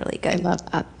 that's been really good. I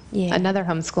love that. Yeah. Another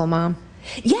homeschool mom.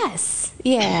 Yes.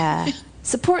 Yeah.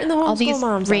 Supporting the homeschool all these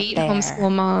moms great out there.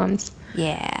 Homeschool moms.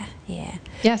 Yeah.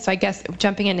 Yeah, so I guess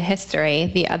jumping into history,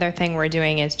 the other thing we're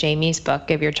doing is Jamie's book,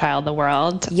 Give Your Child the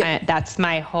World. Yep. That's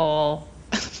my whole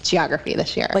geography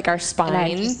this year. Like our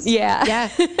spine. Yeah.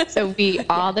 So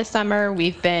all the summer,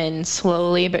 we've been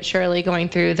slowly but surely going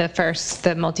through the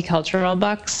multicultural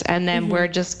books. And then we're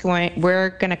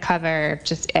going to cover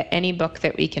just any book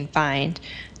that we can find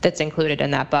that's included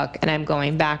in that book. And I'm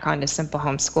going back onto Simple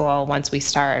Homeschool once we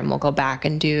start, and we'll go back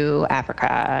and do Africa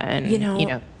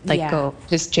and,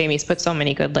 just Jamie's put so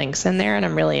many good links in there, and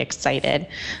I'm really excited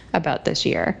about this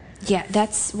year. Yeah,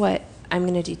 that's what I'm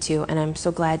going to do too. And I'm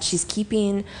so glad she's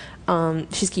keeping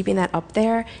that up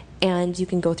there, and you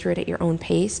can go through it at your own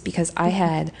pace, because I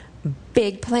had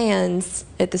big plans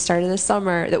at the start of the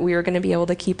summer that we were going to be able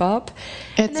to keep up.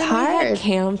 It's hard. We had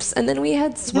camps, and then we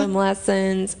had swim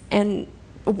lessons, and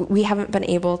we haven't been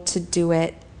able to do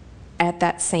it at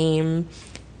that same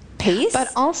pace. But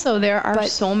also there are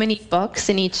so many books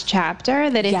in each chapter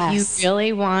that if you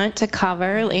really want to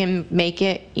cover and make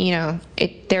it,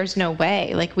 there's no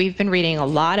way. Like, we've been reading a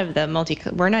lot of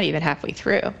the we're not even halfway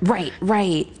through.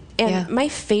 Right. And my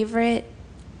favorite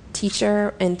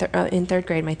teacher in third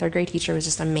grade, my third grade teacher was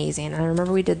just amazing. And I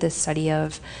remember we did this study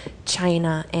of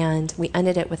China, and we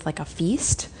ended it with like a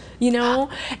feast,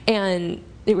 and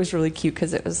it was really cute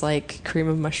because it was like cream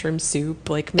of mushroom soup,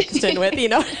 like mixed in with,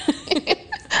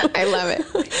 I love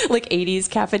it. Like 80s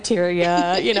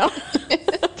cafeteria,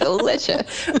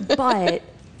 Delicious. But,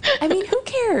 I mean, who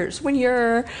cares when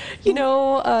you're,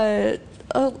 a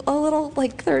little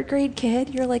like third grade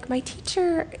kid? You're like, my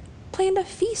teacher planned a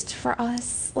feast for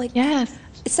us. Like,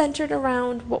 centered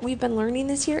around what we've been learning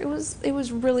this year. It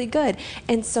was really good.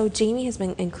 And so Jamie has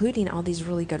been including all these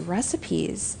really good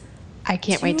recipes. I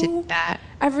can't wait to do that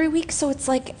every week. So it's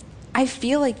like, I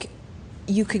feel like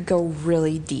you could go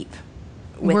really deep.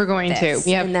 We're going to.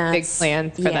 We have big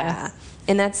plans for this.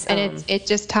 And that's it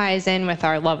just ties in with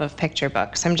our love of picture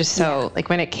books. I'm just so like,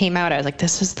 when it came out, I was like,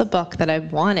 this is the book that I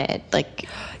wanted. Like,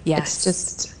 it's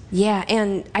just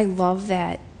and I love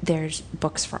that there's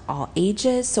books for all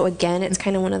ages. So again, it's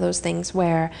kind of one of those things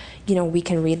where, we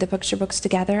can read the picture books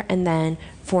together, and then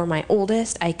for my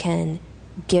oldest, I can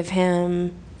give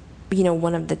him,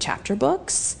 one of the chapter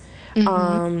books.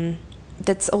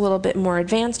 That's a little bit more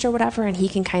advanced or whatever, and he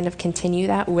can kind of continue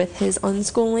that with his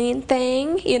unschooling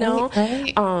thing,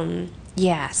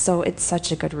 Right. So it's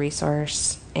such a good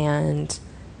resource, and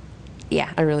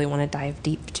I really want to dive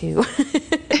deep too.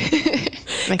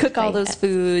 Cook all those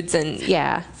foods, and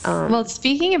well,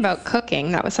 speaking about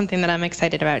cooking, that was something that I'm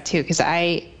excited about too, because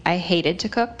I hated to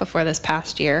cook before this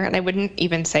past year, and I wouldn't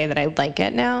even say that I like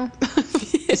it now.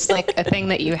 It's like a thing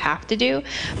that you have to do,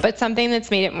 but something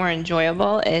that's made it more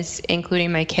enjoyable is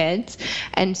including my kids.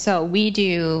 And so we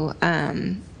do,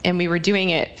 and we were doing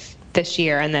it this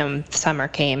year, and then summer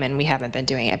came and we haven't been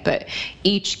doing it, but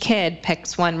each kid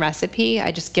picks one recipe.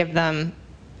 I just give them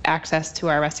access to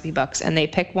our recipe books, and they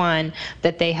pick one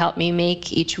that they help me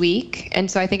make each week.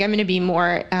 And so I think I'm going to be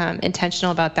more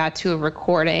intentional about that too,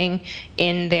 recording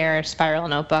in their spiral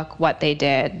notebook what they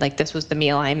did. Like, this was the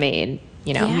meal I made,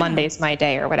 Monday's my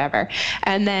day or whatever.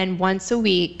 And then once a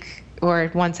week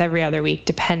or once every other week,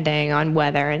 depending on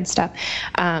weather and stuff,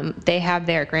 they have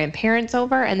their grandparents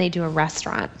over and they do a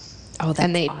restaurant. Oh, that's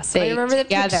and they awesome. I remember the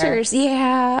together, pictures.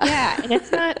 Yeah. Yeah, and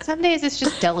it's not, some days it's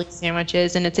just deli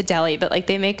sandwiches and it's a deli, but like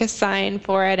they make a sign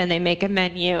for it and they make a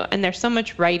menu, and there's so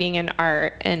much writing and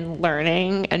art and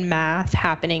learning and math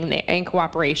happening there, and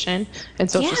cooperation and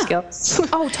social skills.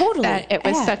 Oh, totally. That it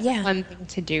was such a fun thing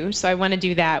to do. So I want to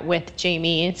do that with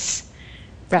Jamie's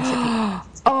recipe.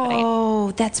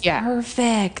 Oh, that's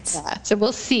perfect. Yeah, so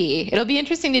we'll see. It'll be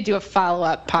interesting to do a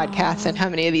follow-up podcast on how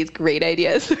many of these great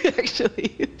ideas we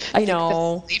actually I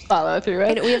know follow through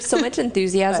it. And we have so much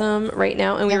enthusiasm right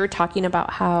now, and we were talking about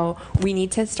how we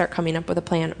need to start coming up with a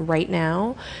plan right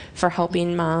now for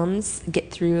helping moms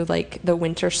get through like the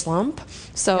winter slump.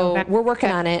 So we're working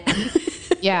on it.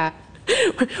 Yeah.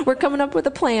 We're coming up with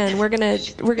a plan. We're gonna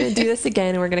do this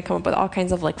again, and we're gonna come up with all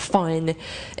kinds of like fun,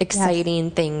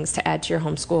 exciting things to add to your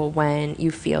homeschool when you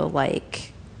feel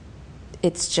like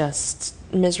it's just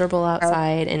miserable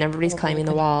outside and everybody's climbing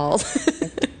the walls.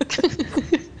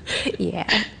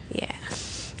 Yeah.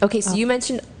 Okay, so you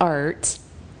mentioned art.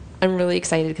 I'm really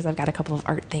excited because I've got a couple of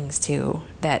art things too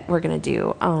that we're gonna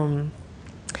do.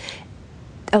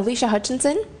 Alicia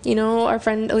Hutchinson, you know our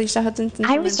friend Alicia Hutchinson.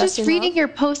 I was just reading your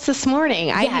post this morning.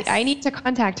 Yes. I need to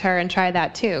contact her and try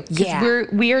that too. Yeah,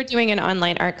 we are doing an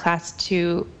online art class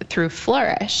through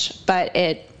Flourish, but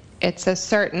it's a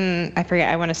certain, I forget,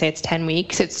 I want to say it's 10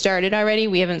 weeks. It started already.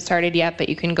 We haven't started yet, but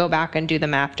you can go back and do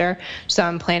them after. So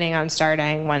I'm planning on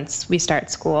starting once we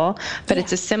start school. But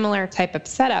it's a similar type of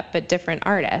setup, but different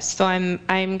artists. So I'm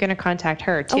going to contact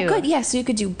her too. Oh, good. Yeah, so you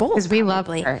could do both. Because we love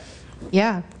her.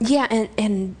 Yeah. Yeah,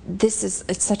 and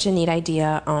it's such a neat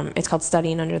idea. It's called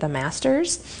Studying Under the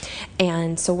Masters.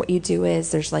 And so what you do is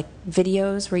there's like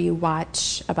videos where you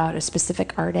watch about a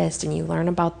specific artist and you learn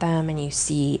about them and you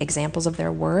see examples of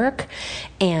their work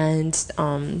and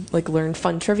like learn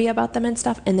fun trivia about them and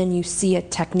stuff. And then you see a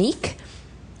technique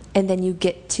and then you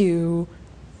get to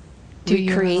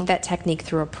recreate that technique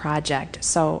through a project.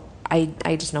 So I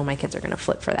just know my kids are going to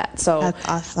flip for that. So that's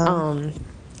awesome.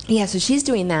 Yeah, so she's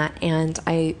doing that, and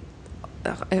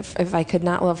if I could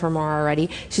not love her more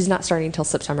already, she's not starting until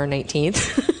September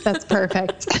 19th. That's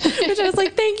perfect. Which I was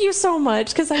like, thank you so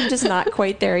much, because I'm just not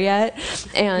quite there yet.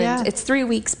 And it's 3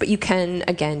 weeks, but you can,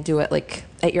 again, do it like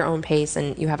at your own pace,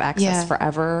 and you have access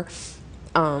forever.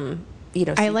 So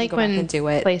I like when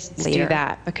places do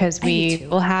that, because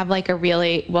we'll have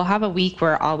a week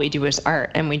where all we do is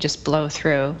art, and we just blow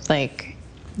through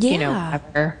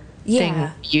whatever thing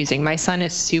using. My son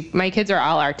is my kids are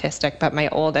all artistic, but my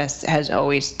oldest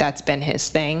that's been his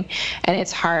thing, and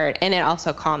it's hard, and it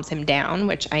also calms him down,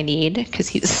 which I need because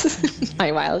he's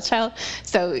my wild child.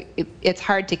 So it's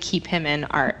hard to keep him in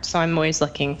art. So I'm always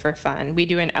looking for fun. We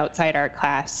do an outside art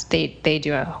class. They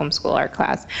do a homeschool art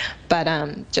class, but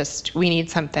we need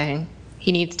something.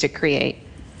 He needs to create.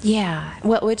 Yeah.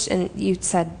 And you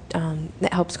said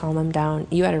that helps calm them down.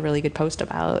 You had a really good post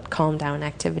about calm down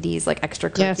activities, like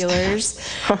extracurriculars.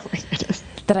 Yes. Oh my goodness.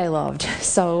 That I loved.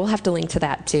 So we'll have to link to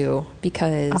that too,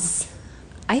 because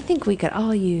I think we could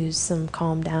all use some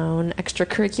calm down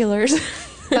extracurriculars.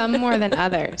 Some more than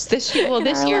others. This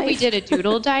year we did a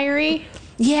doodle diary.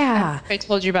 Yeah. I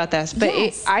told you about this, but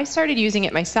I started using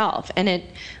it myself, and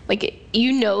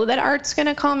that art's going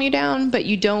to calm you down, but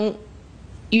you don't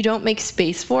make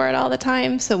space for it all the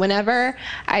time. So whenever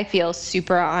I feel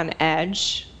super on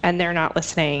edge and they're not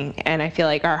listening and I feel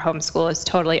like our homeschool is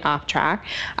totally off track,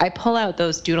 I pull out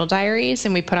those doodle diaries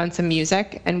and we put on some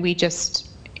music, and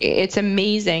it's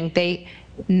amazing. They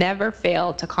never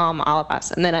fail to calm all of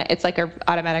us. And then it's like an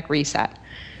automatic reset.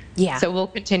 Yeah. So we'll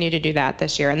continue to do that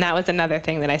this year. And that was another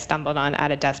thing that I stumbled on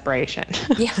out of desperation.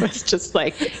 Yeah. It's just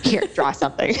like, here, draw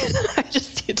something. I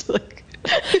just need to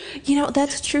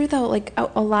that's true though. Like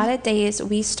a lot of days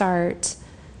we start,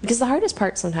 because the hardest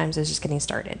part sometimes is just getting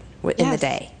started in the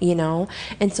day,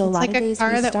 And so a lot of days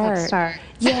we start.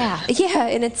 Yeah. Yeah.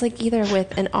 And it's like either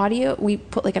with we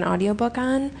put like an audiobook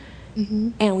on,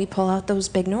 and we pull out those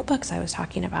big notebooks I was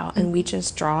talking about, and we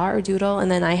just draw or doodle.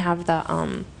 And then I have the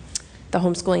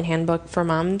homeschooling handbook for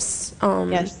moms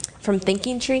from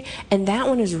Thinking Tree, and that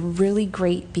one is really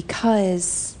great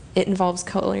because it involves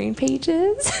coloring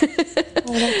pages.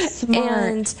 Oh, that's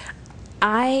smart.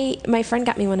 And my friend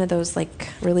got me one of those like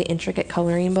really intricate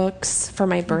coloring books for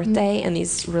my birthday, and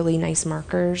these really nice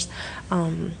markers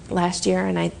last year,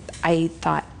 and I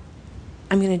thought,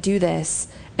 I'm going to do this.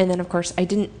 And then of course I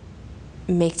didn't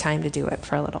make time to do it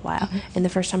for a little while. And the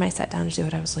first time I sat down to do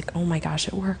it, I was like, oh my gosh,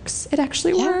 it works. It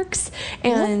actually works.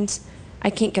 And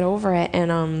I can't get over it.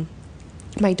 And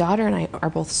my daughter and I are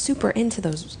both super into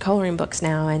those coloring books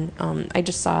now, and I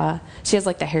just saw she has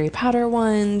like the Harry Potter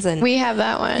ones, and we have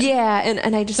that one. Yeah,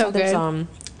 and I just saw there's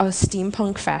a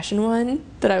steampunk fashion one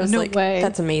that I was No like, way.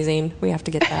 that's amazing. We have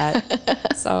to get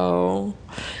that. So,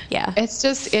 yeah. It's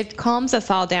just, it calms us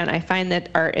all down. I find that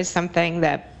art is something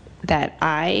that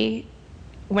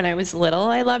when I was little,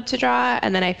 I loved to draw.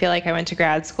 And then I feel like I went to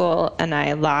grad school and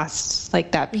I lost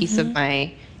like that piece of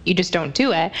you just don't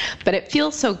do it. But it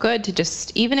feels so good to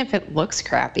just, even if it looks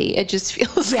crappy, it just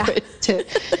feels good to,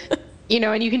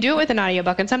 and you can do it with an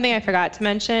audiobook. And something I forgot to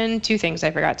mention, two things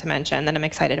I forgot to mention that I'm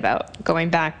excited about, going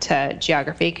back to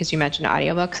geography, because you mentioned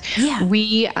audiobooks. Yeah.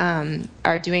 We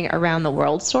are doing Around the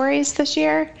World stories this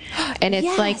year. And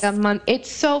it's like a month.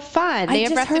 It's so fun. They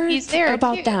have recipes there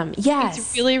about them. Yes.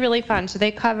 It's really, really fun. So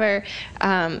they cover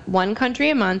one country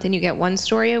a month, and you get one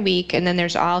story a week. And then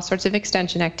there's all sorts of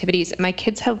extension activities. My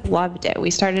kids have loved it. We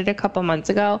started a couple months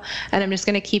ago, and I'm just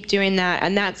going to keep doing that.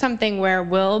 And that's something where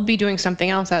we'll be doing something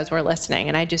else as we're listening.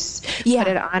 And I just put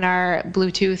it on our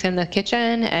Bluetooth in the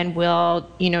kitchen, and we'll,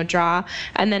 draw.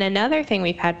 And then another thing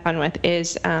we've had fun with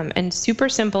is, and super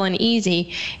simple and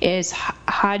easy, is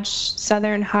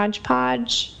Southern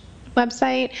Hodgepodge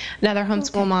website. Another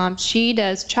homeschool mom, she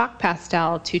does chalk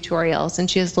pastel tutorials,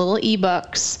 and she has little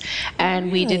ebooks.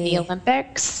 And we did the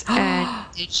Olympics and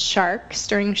did sharks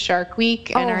during Shark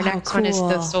Week, and our next one is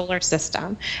the solar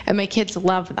system. And my kids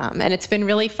love them, and it's been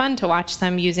really fun to watch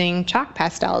them using chalk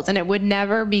pastels. And it would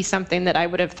never be something that I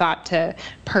would have thought to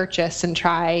purchase and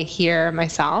try here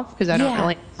myself, because I don't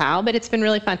really know how, but it's been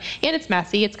really fun. And it's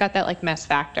messy. It's got that like mess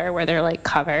factor where they're like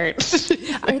covered.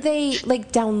 Are they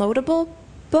like downloadable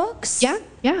books? Yeah.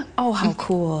 Oh, how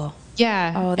cool.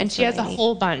 Yeah. Oh, and she has a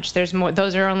whole bunch. There's more.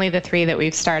 Those are only the 3 that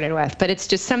we've started with, but it's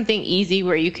just something easy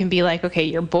where you can be like, okay,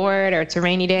 you're bored, or it's a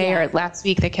rainy day, or last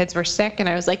week the kids were sick, and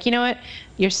I was like, you know what?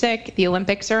 You're sick. The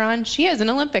Olympics are on. She has an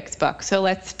Olympics book, so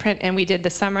let's print. And we did the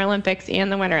Summer Olympics and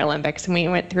the Winter Olympics, and we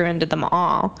went through and did them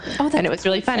all. Oh, that's and it was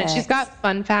really fun. And she's got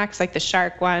fun facts, like the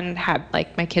shark one had,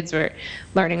 like, my kids were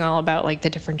learning all about like the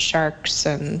different sharks,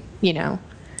 and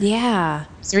Yeah.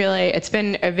 it's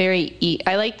been a very,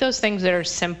 I like those things that are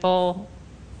simple,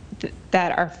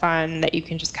 that are fun, that you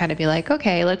can just kind of be like,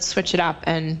 okay, let's switch it up,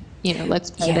 and, let's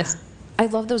play this. I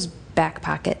love those back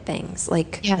pocket things,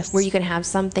 like where you can have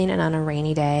something, and on a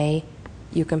rainy day,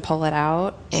 you can pull it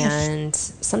out. And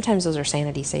sometimes those are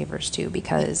sanity savers too,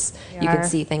 because you can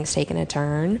see things taking a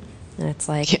turn. And it's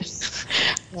like,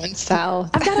 one cell.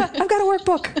 I've got a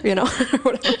workbook, or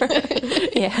whatever.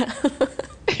 Yeah.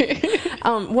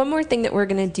 One more thing that we're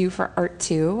going to do for art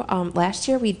too. Last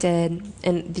year we did,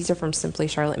 and these are from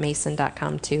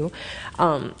simplycharlottemason.com too.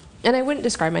 And I wouldn't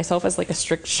describe myself as like a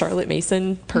strict Charlotte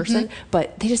Mason person,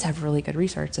 but they just have really good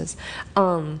resources.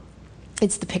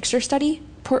 It's the picture study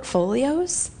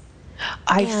portfolios.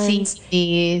 I've seen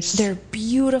these. They're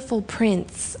beautiful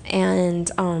prints,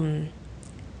 and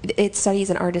it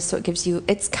studies an artist, so it gives you,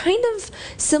 it's kind of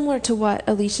similar to what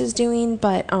Alicia's doing,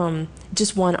 but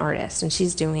just one artist, and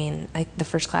she's doing, like, the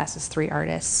first class is 3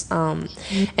 artists.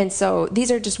 And so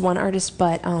these are just one artist,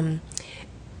 but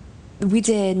we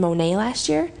did Monet last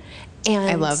year, and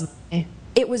I love Monet.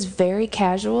 It was very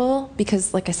casual,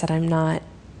 because, like I said, I'm not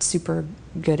super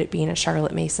good at being a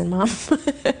Charlotte Mason mom.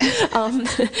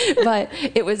 But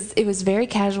it was very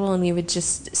casual, and we would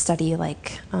just study,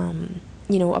 like,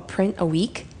 a print a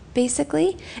week,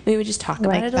 basically. And we would just talk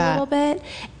about it a little bit,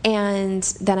 and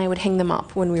then I would hang them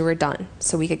up when we were done,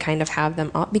 so we could kind of have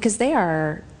them up, because they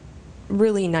are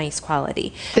really nice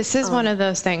quality. This is one of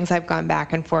those things I've gone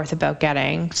back and forth about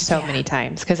getting so many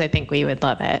times, because I think we would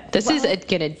love it. This is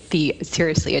going to be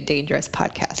seriously a dangerous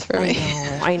podcast for me.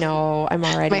 I know. I'm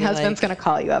already. My husband's going to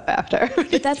call you up after.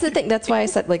 But that's the thing. That's why I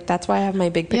said, like, that's why I have my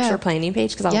big picture planning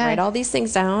page, because I'll write all these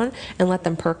things down and let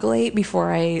them percolate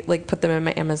before I, like, put them in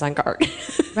my Amazon cart.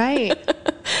 Right.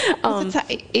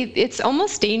 It's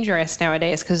almost dangerous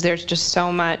nowadays, because there's just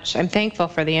so much. I'm thankful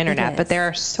for the internet, but there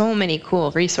are so many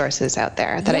cool resources out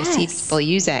there that I see people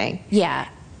using. Yeah.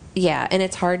 And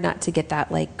it's hard not to get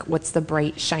that, like, what's the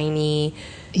bright, shiny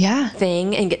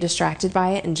thing, and get distracted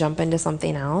by it and jump into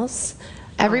something else.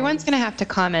 Everyone's going to have to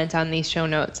comment on these show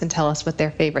notes and tell us what their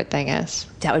favorite thing is.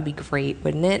 That would be great,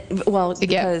 wouldn't it? Well, to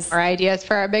get more ideas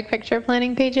for our big picture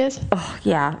planning pages. Oh,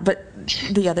 yeah. But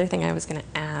the other thing I was going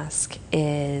to ask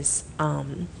is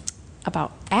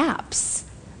about apps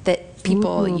that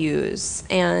people use.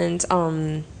 And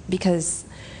because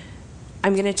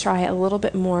I'm going to try a little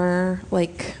bit more,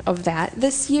 like, of that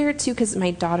this year, too, because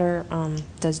my daughter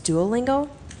does Duolingo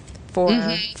for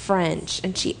French,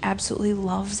 and she absolutely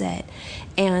loves it.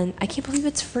 And I can't believe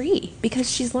it's free, because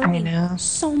she's learning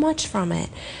so much from it.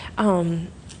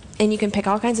 And you can pick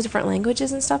all kinds of different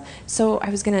languages and stuff. So I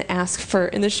was going to ask for,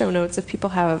 in the show notes, if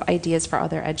people have ideas for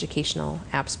other educational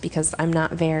apps, because I'm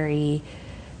not very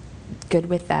good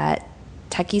with that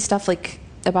techie stuff. Like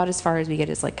about as far as we get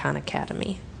is like Khan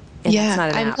Academy. And Yeah, that's not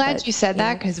an I'm app, glad but, you said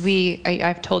that because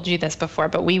I've told you this before,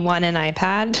 but we won an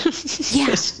iPad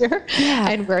this year. Yeah.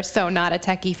 And we're so not a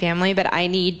techie family, but I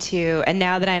need to. And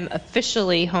now that I'm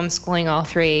officially homeschooling all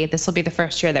three, this will be the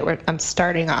first year that I'm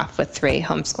starting off with 3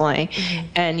 homeschooling. Mm-hmm.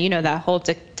 And, that whole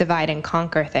divide and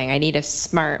conquer thing, I need a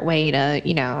smart way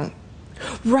to,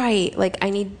 Right. Like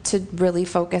I need to really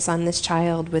focus on this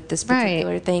child with this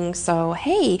particular thing. So,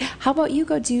 hey, how about you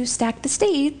go do Stack the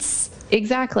States?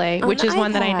 Exactly, which is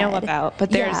one that I know iPad. about, but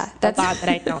there's a lot that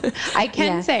I don't. I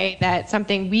can say that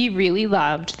something we really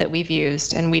loved that we've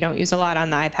used, and we don't use a lot on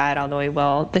the iPad, although we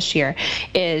will this year,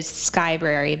 is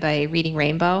Skybrary by Reading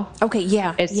Rainbow. Okay,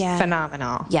 yeah. It's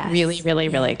phenomenal. Yes. Really, really,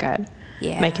 really good.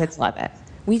 Yeah. My kids love it.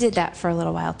 We did that for a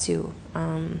little while too.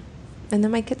 And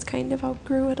then my kids kind of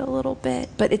outgrew it a little bit,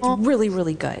 but it's really,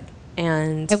 really good.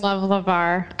 And I love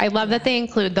LeVar. I love that they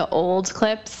include the old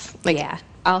clips.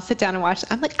 I'll sit down and watch.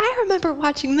 I'm like, I remember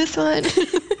watching this one.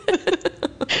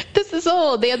 This is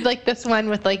old. They had like this one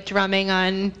with like drumming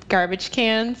on garbage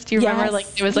cans. Do you remember? Like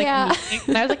it was like music.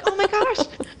 And I was like, oh my gosh,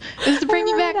 this is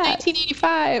bringing back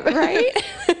 1985, right?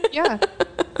 Yeah.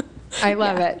 I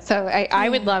love it. So I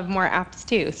would love more apps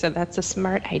too. So that's a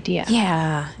smart idea.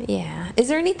 Yeah. Is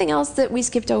there anything else that we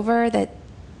skipped over that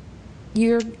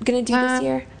you're going to do this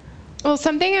year? Well,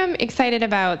 something I'm excited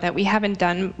about that we haven't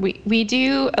done, we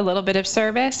do a little bit of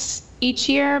service each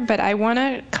year, but I want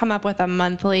to come up with a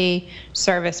monthly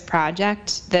service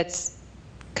project that's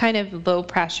kind of low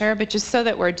pressure, but just so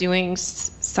that we're doing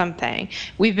something.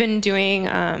 We've been doing,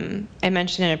 I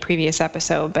mentioned in a previous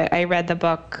episode, but I read the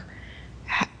book.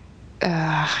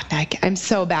 I'm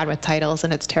so bad with titles,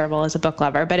 and it's terrible as a book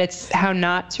lover, but it's How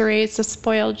Not to Raise a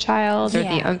Spoiled Child. Or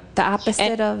the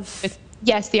opposite of...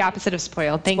 Yes, the opposite of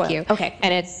spoiled. Thank you. Okay.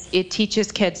 And it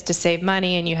teaches kids to save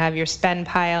money, and you have your spend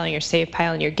pile and your save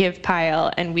pile and your give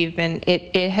pile. And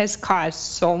it has caused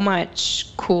so much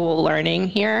cool learning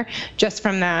here just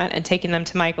from that, and taking them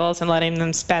to Michael's and letting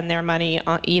them spend their money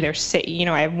on either,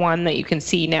 I have one that you can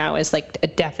see now is like a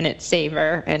definite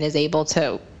saver and is able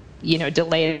to,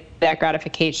 delay that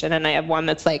gratification. And I have one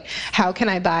that's like, how can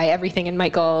I buy everything in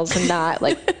Michael's and not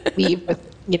like leave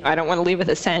with, I don't want to leave with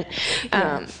a cent.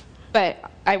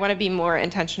 But I want to be more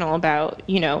intentional about,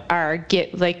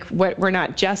 what we're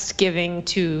not just giving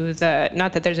to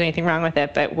not that there's anything wrong with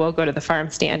it, but we'll go to the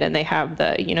farm stand and they have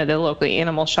the local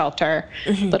animal shelter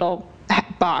little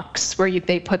box where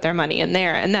they put their money in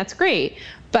there. And that's great.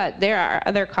 But there are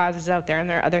other causes out there and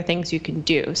there are other things you can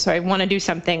do. So I want to do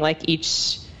something like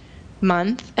each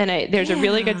month. And there's a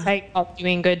really good site called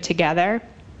Doing Good Together.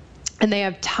 And they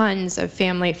have tons of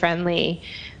family-friendly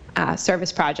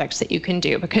service projects that you can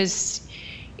do, because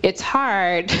it's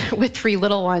hard with 3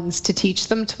 little ones to teach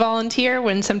them to volunteer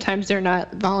when sometimes they're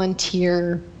not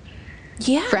volunteer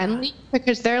friendly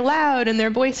because they're loud and they're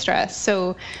boisterous.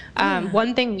 So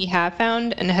one thing we have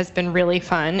found and has been really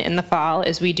fun in the fall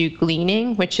is we do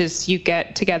gleaning, which is you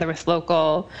get together with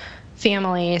local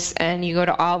families and you go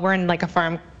to we're in like a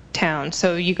farm town.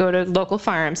 So you go to local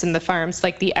farms, and the farms,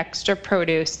 like the extra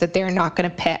produce that they're not going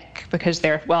to pick because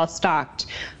they're well stocked,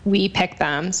 we pick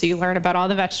them. So you learn about all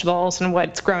the vegetables and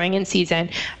what's growing in season,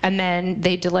 and then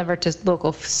they deliver to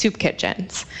local soup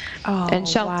kitchens and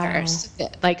shelters,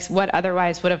 like what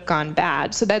otherwise would have gone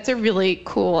bad. So that's a really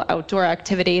cool outdoor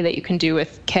activity that you can do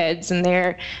with kids, and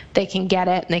they can get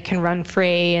it and they can run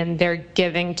free and they're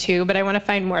giving too. But I want to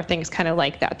find more things kind of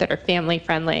like that are family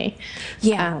friendly.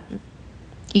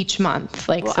 Each month.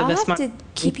 I'll have to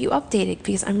keep you updated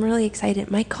because I'm really excited.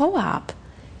 My co-op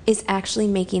is actually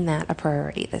making that a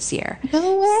priority this year.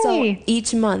 No way. So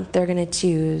each month they're going to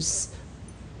choose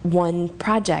one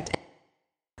project.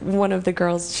 One of the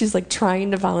girls, she's like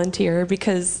trying to volunteer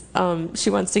because she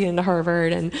wants to get into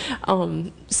Harvard,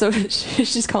 and so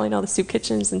she's calling all the soup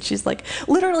kitchens, and she's like,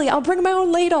 literally, I'll bring my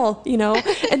own ladle,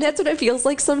 and that's what it feels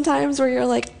like sometimes, where you're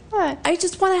like, I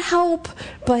just want to help,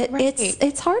 but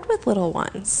it's hard with little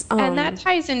ones. And that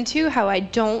ties into how I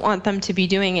don't want them to be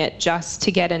doing it just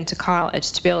to get into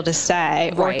college, to be able to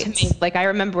stay, or to make, like I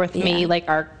remember with me, like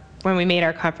when we made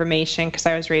our confirmation, because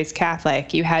I was raised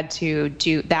Catholic, you had to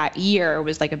do that year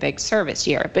was like a big service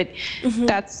year. But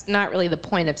that's not really the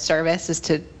point of service, is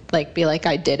to be like,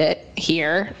 I did it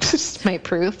here. This is my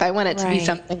proof. I want it to be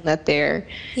something that they're,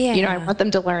 I want them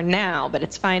to learn now, but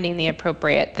it's finding the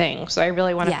appropriate thing. So I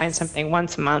really want to find something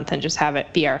once a month and just have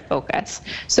it be our focus,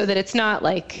 so that it's not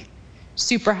like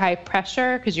super high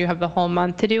pressure because you have the whole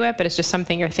month to do it, but it's just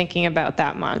something you're thinking about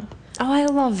that month. Oh, I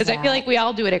love that. Because I feel like we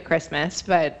all do it at Christmas,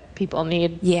 but people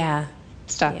need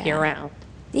stuff year round.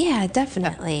 Yeah,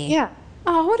 definitely. Yeah.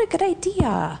 Oh, what a good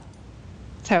idea.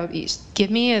 So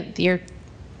give me your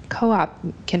co-op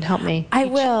can help me. I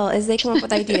will, as they come up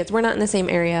with ideas. We're not in the same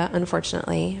area,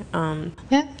 unfortunately.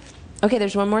 Yeah. Okay,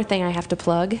 there's one more thing I have to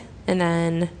plug, and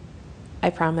then I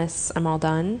promise I'm all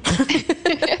done.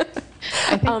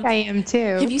 I think I am too.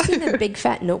 Have you seen the Big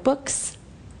Fat Notebooks?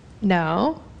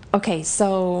 No. Okay,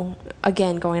 so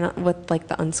again, going on with like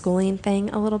the unschooling thing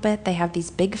a little bit, they have these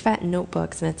big fat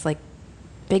notebooks, and it's like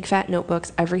big fat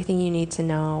notebooks, everything you need to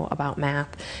know about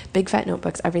math, big fat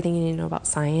notebooks, everything you need to know about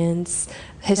science,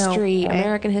 history,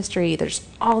 American history. There's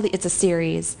it's a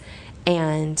series,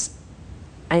 and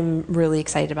I'm really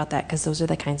excited about that because those are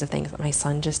the kinds of things that my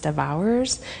son just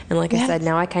devours. And like I said,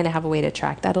 now I kind of have a way to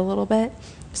track that a little bit.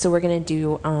 So we're going to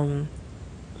do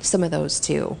some of those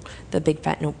too, the big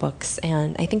fat notebooks,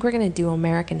 and I think we're going to do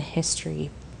American history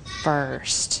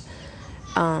first.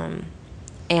 And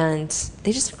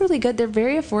they just look really good. They're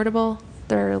very affordable.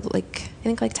 They're like, I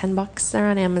think like $10. They're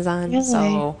on Amazon. Really?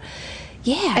 So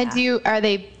yeah. And are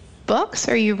they books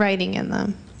or are you writing in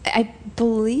them? I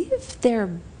believe they're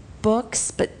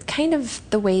books, but kind of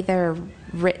the way they're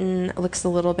written looks a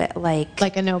little bit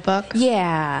like a notebook?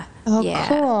 Yeah. Oh, yeah.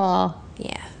 Cool.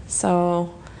 Yeah.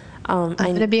 So I'm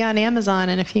going to be on Amazon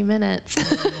in a few minutes.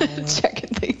 Checking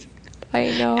things.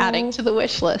 I know. Adding to the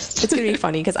wish list. It's going to be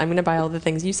funny because I'm going to buy all the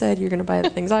things you said. You're going to buy the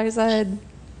things I said.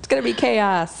 It's going to be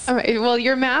chaos. All right. Well,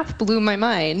 your math blew my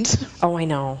mind. Oh, I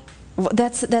know. Well,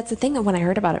 that's the thing that when I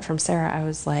heard about it from Sarah, I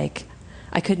was like,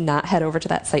 I could not head over to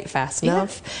that site fast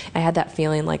enough. I had that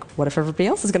feeling like, what if everybody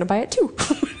else is going to buy it too? I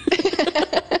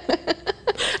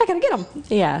got to get them.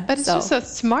 Yeah. But it's just so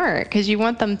smart because you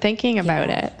want them thinking about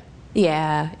it.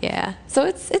 Yeah, yeah. So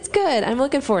it's good. I'm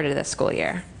looking forward to this school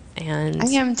year. And I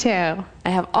am too. I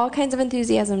have all kinds of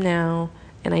enthusiasm now,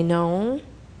 and I know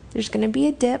there's going to be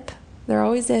a dip. There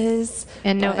always is.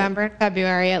 In November and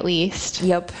February at least.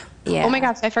 Yep. Yeah. Oh my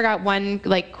gosh, I forgot one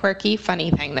like quirky, funny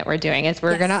thing that we're doing is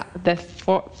we're gonna the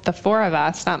four of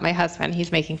us, not my husband,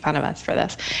 he's making fun of us for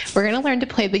this. We're gonna learn to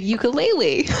play the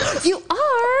ukulele. You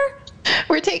are?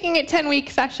 We're taking a 10-week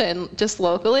session just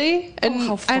locally, and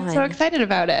how fun. I'm so excited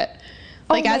about it.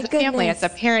 Like as a family, it's a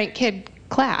parent-kid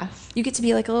class. You get to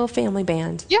be like a little family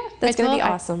band. Yeah, that's gonna be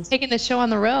awesome. Taking the show on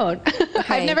the road.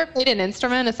 I've never played an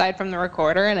instrument aside from the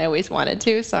recorder, and I always wanted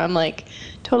to, so I'm like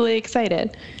totally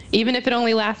excited. Even if it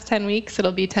only lasts 10 weeks,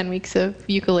 it'll be 10 weeks of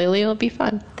ukulele. It'll be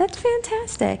fun. That's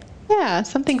fantastic. Yeah,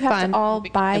 something fun. You have fun. to all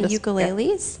buy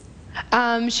ukuleles?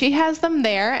 She has them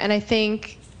there, and I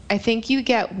think you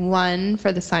get one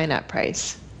for the sign-up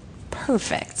price.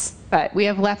 Perfect. But we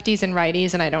have lefties and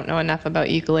righties, and I don't know enough about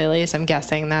ukuleles. I'm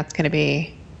guessing that's going to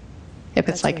be if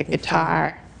it's like a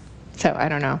guitar. So I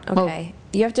don't know. Okay,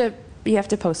 you have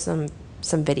to post some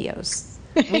videos.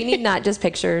 We need not just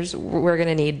pictures. We're going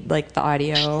to need like the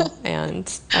audio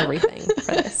and everything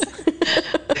for this.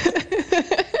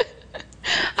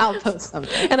 I'll post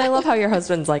something. And I love how your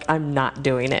husband's like, I'm not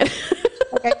doing it.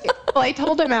 Okay. Well, I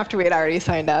told him after we had already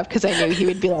signed up because I knew he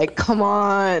would be like, come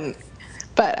on.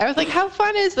 But I was like, how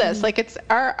fun is this? Like, it's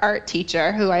our art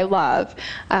teacher, who I love,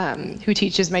 who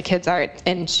teaches my kids art,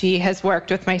 and she has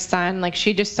worked with my son. Like,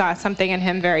 she just saw something in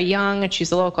him very young, and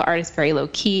she's a local artist, very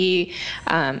low-key,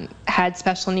 had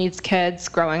special needs kids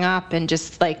growing up, and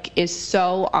just, like, is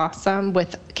so awesome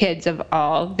with kids of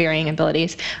all varying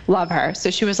abilities. Love her.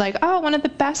 So she was like, oh, one of the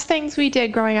best things we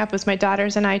did growing up was my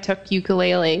daughters and I took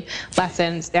ukulele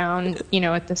lessons down,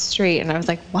 at the street. And I was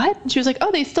like, what? And she was like,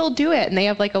 oh, they still do it. And they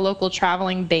have, like, a local traveling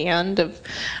band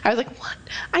I was like, what?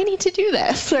 I need to do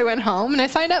this. So I went home and I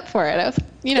signed up for it. I was,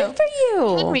 good for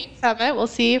you. 10 weeks of it. We'll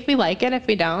see if we like it. If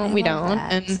we don't, we don't.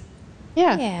 That. And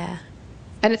yeah.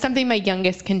 And it's something my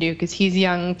youngest can do because he's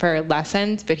young for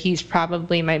lessons, but he's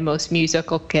probably my most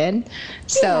musical kid.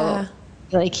 So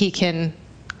like he can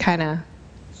kind of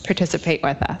participate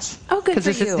with us. Oh, good for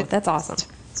you. That's awesome.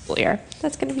 School year.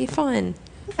 That's going to be fun.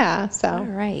 Yeah. So. All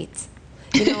right.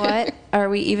 You know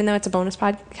what? Even though it's a bonus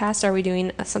podcast, are we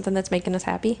doing something that's making us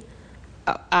happy?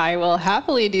 I will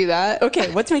happily do that. Okay,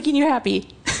 what's making you happy?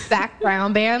 Zach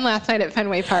Brown Band last night at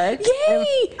Fenway Park.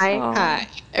 Yay!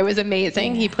 It was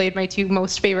amazing. He played my two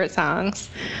most favorite songs.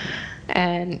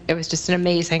 And it was just an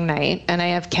amazing night. And I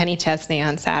have Kenny Chesney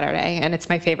on Saturday, and it's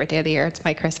my favorite day of the year. It's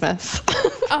my Christmas.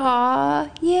 Aw,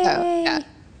 yay. So, yeah.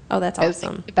 Oh, that's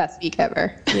awesome. It was the best week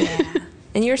ever. Yeah.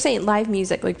 And you were saying live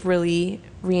music like really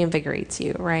reinvigorates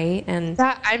you, right? And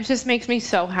that just makes me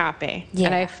so happy. Yeah.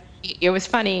 And it was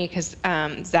funny because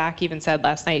Zach even said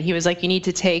last night, he was like, you need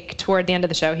to take, toward the end of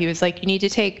the show, he was like, you need to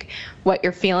take what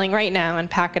you're feeling right now and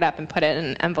pack it up and put it in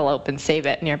an envelope and save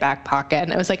it in your back pocket.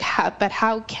 And I was like,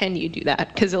 how can you do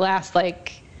that? Because it lasts I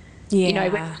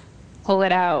would pull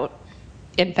it out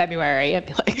in February, I'd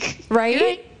be like,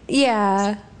 right?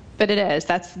 Yeah. But it is.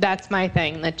 That's my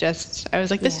thing. That just I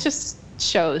was like, this just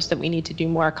shows that we need to do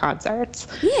more concerts.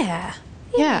 Yeah.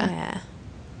 Yeah.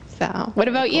 So, what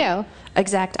about you?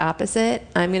 Exact opposite.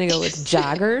 I'm gonna go with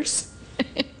joggers,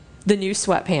 the new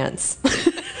sweatpants.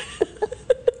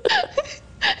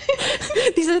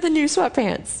 These are the new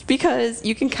sweatpants because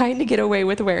you can kind of get away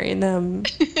with wearing them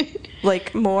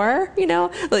like more, you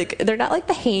know, like they're not like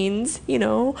the Hanes, you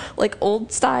know, like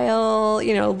old style,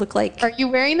 you know, look like. Are you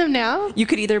wearing them now? You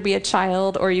could either be a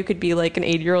child or you could be like an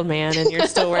 80-year-old man and you're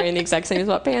still wearing the exact same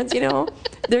sweatpants, you know.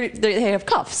 They have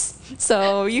cuffs,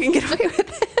 so you can get away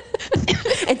with it.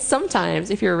 And sometimes,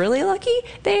 if you're really lucky,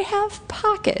 they have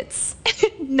pockets.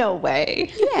 No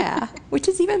way. Yeah, which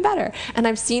is even better. And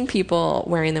I've seen people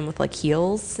wearing them with like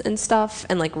heels and stuff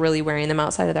and like really wearing them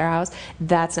outside of their house.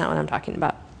 That's not what I'm talking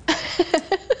about.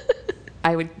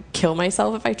 I would kill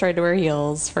myself if I tried to wear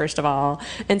heels, first of all.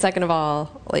 And second of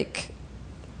all, like,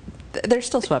 they're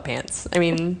still sweatpants. I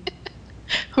mean,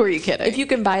 who are you kidding? If you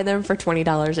can buy them for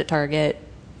 $20 at Target,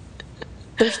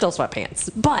 they're still sweatpants.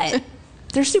 But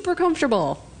they're super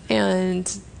comfortable.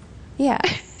 And yeah,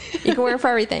 you can wear them for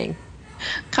everything.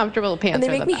 Comfortable pants. And they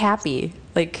make me happy.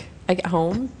 Like, I get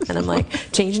home and I'm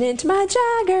like, changing it into my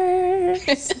joggers.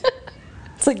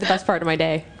 It's like the best part of my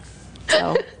day.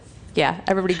 So, yeah,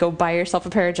 everybody go buy yourself a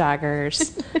pair of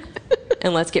joggers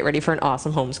and let's get ready for an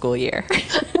awesome homeschool year.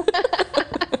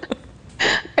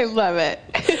 I love it.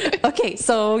 Okay,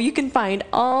 so you can find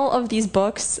all of these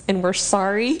books, and we're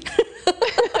sorry.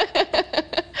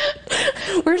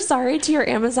 We're sorry to your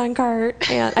Amazon cart.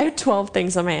 And I have 12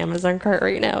 things on my Amazon cart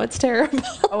right now. It's terrible.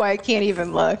 Oh, I can't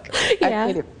even look. Yeah. I can't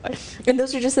even look. And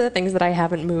those are just the things that I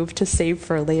haven't moved to save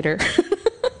for later.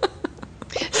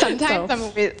 Sometimes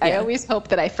I always hope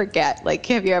that I forget. Like,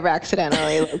 have you ever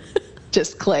accidentally like,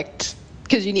 just clicked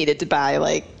because you needed to buy,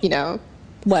 like, you know,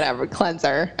 whatever,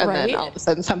 cleanser, and then all of a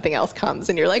sudden something else comes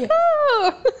and you're like,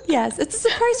 oh! Yes, it's a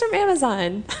surprise from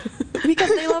Amazon because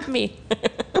they love me.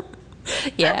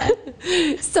 Yeah.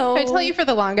 So I tell you, for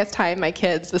the longest time, my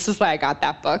kids, this is why I got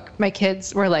that book. My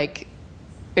kids were like,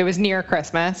 it was near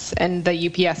Christmas, and the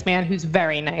UPS man, who's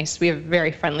very nice, we have a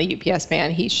very friendly UPS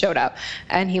man, he showed up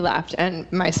and he left,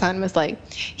 and my son was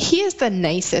like, he is the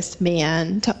nicest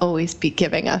man to always be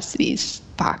giving us these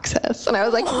boxes. And I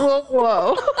was like,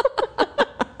 whoa.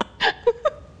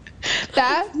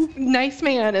 That nice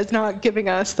man is not giving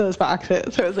us those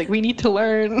boxes. So I was like, we need to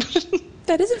learn.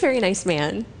 That is a very nice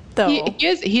man, though.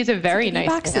 He's a very nice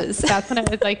boxes. man. That's when I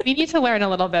was like, we need to learn a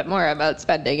little bit more about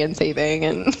spending and saving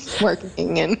and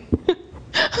working. And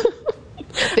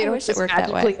they don't just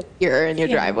magically appear in your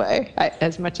driveway,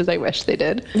 as much as I wish they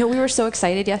did. No, we were so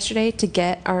excited yesterday to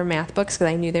get our math books because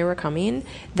I knew they were coming,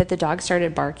 that the dog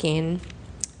started barking.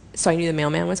 So I knew the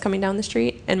mailman was coming down the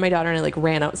street, and my daughter and I like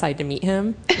ran outside to meet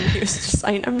him. And he was just,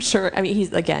 I'm sure, I mean,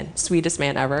 he's, again, sweetest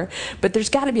man ever, but there's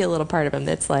got to be a little part of him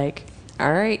that's like,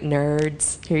 all right,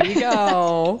 nerds, here you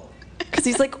go. Because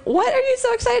he's like, what are you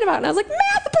so excited about? And I was like,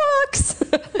 math books.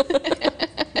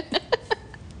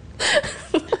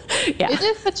 Yeah. It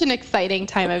is such an exciting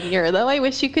time of year, though. I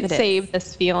wish you could save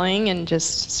this feeling and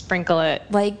just sprinkle it.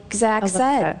 Like Zach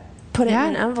said. Put it in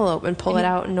an envelope and pull it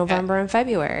out in November and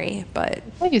February. But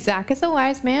Zach is a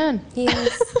wise man. He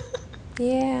is.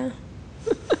 Yeah.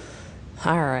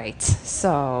 All right.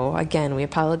 So again, we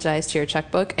apologize to your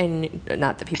checkbook, and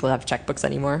not that people have checkbooks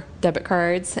anymore, debit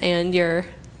cards, and your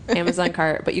Amazon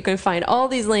cart. But you can find all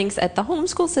these links at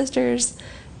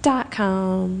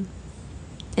thehomeschoolsisters.com.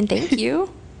 And thank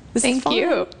you. Thank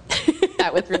you.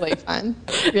 That was really fun.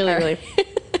 Really fun.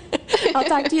 I'll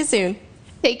talk to you soon.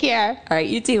 Take care. All right,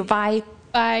 you too. Bye.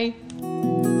 Bye.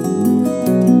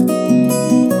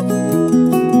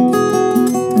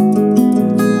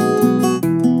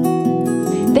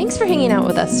 Thanks for hanging out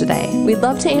with us today. We'd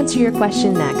love to answer your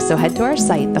question next, so head to our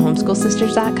site,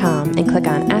 thehomeschoolsisters.com, and click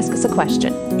on Ask Us a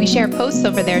Question. We share posts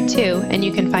over there too, and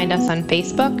you can find us on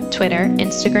Facebook, Twitter,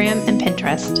 Instagram, and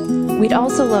Pinterest. We'd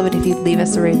also love it if you'd leave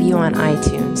us a review on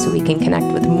iTunes so we can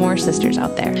connect with more sisters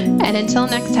out there. And until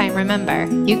next time, remember,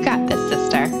 you got this,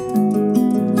 sister.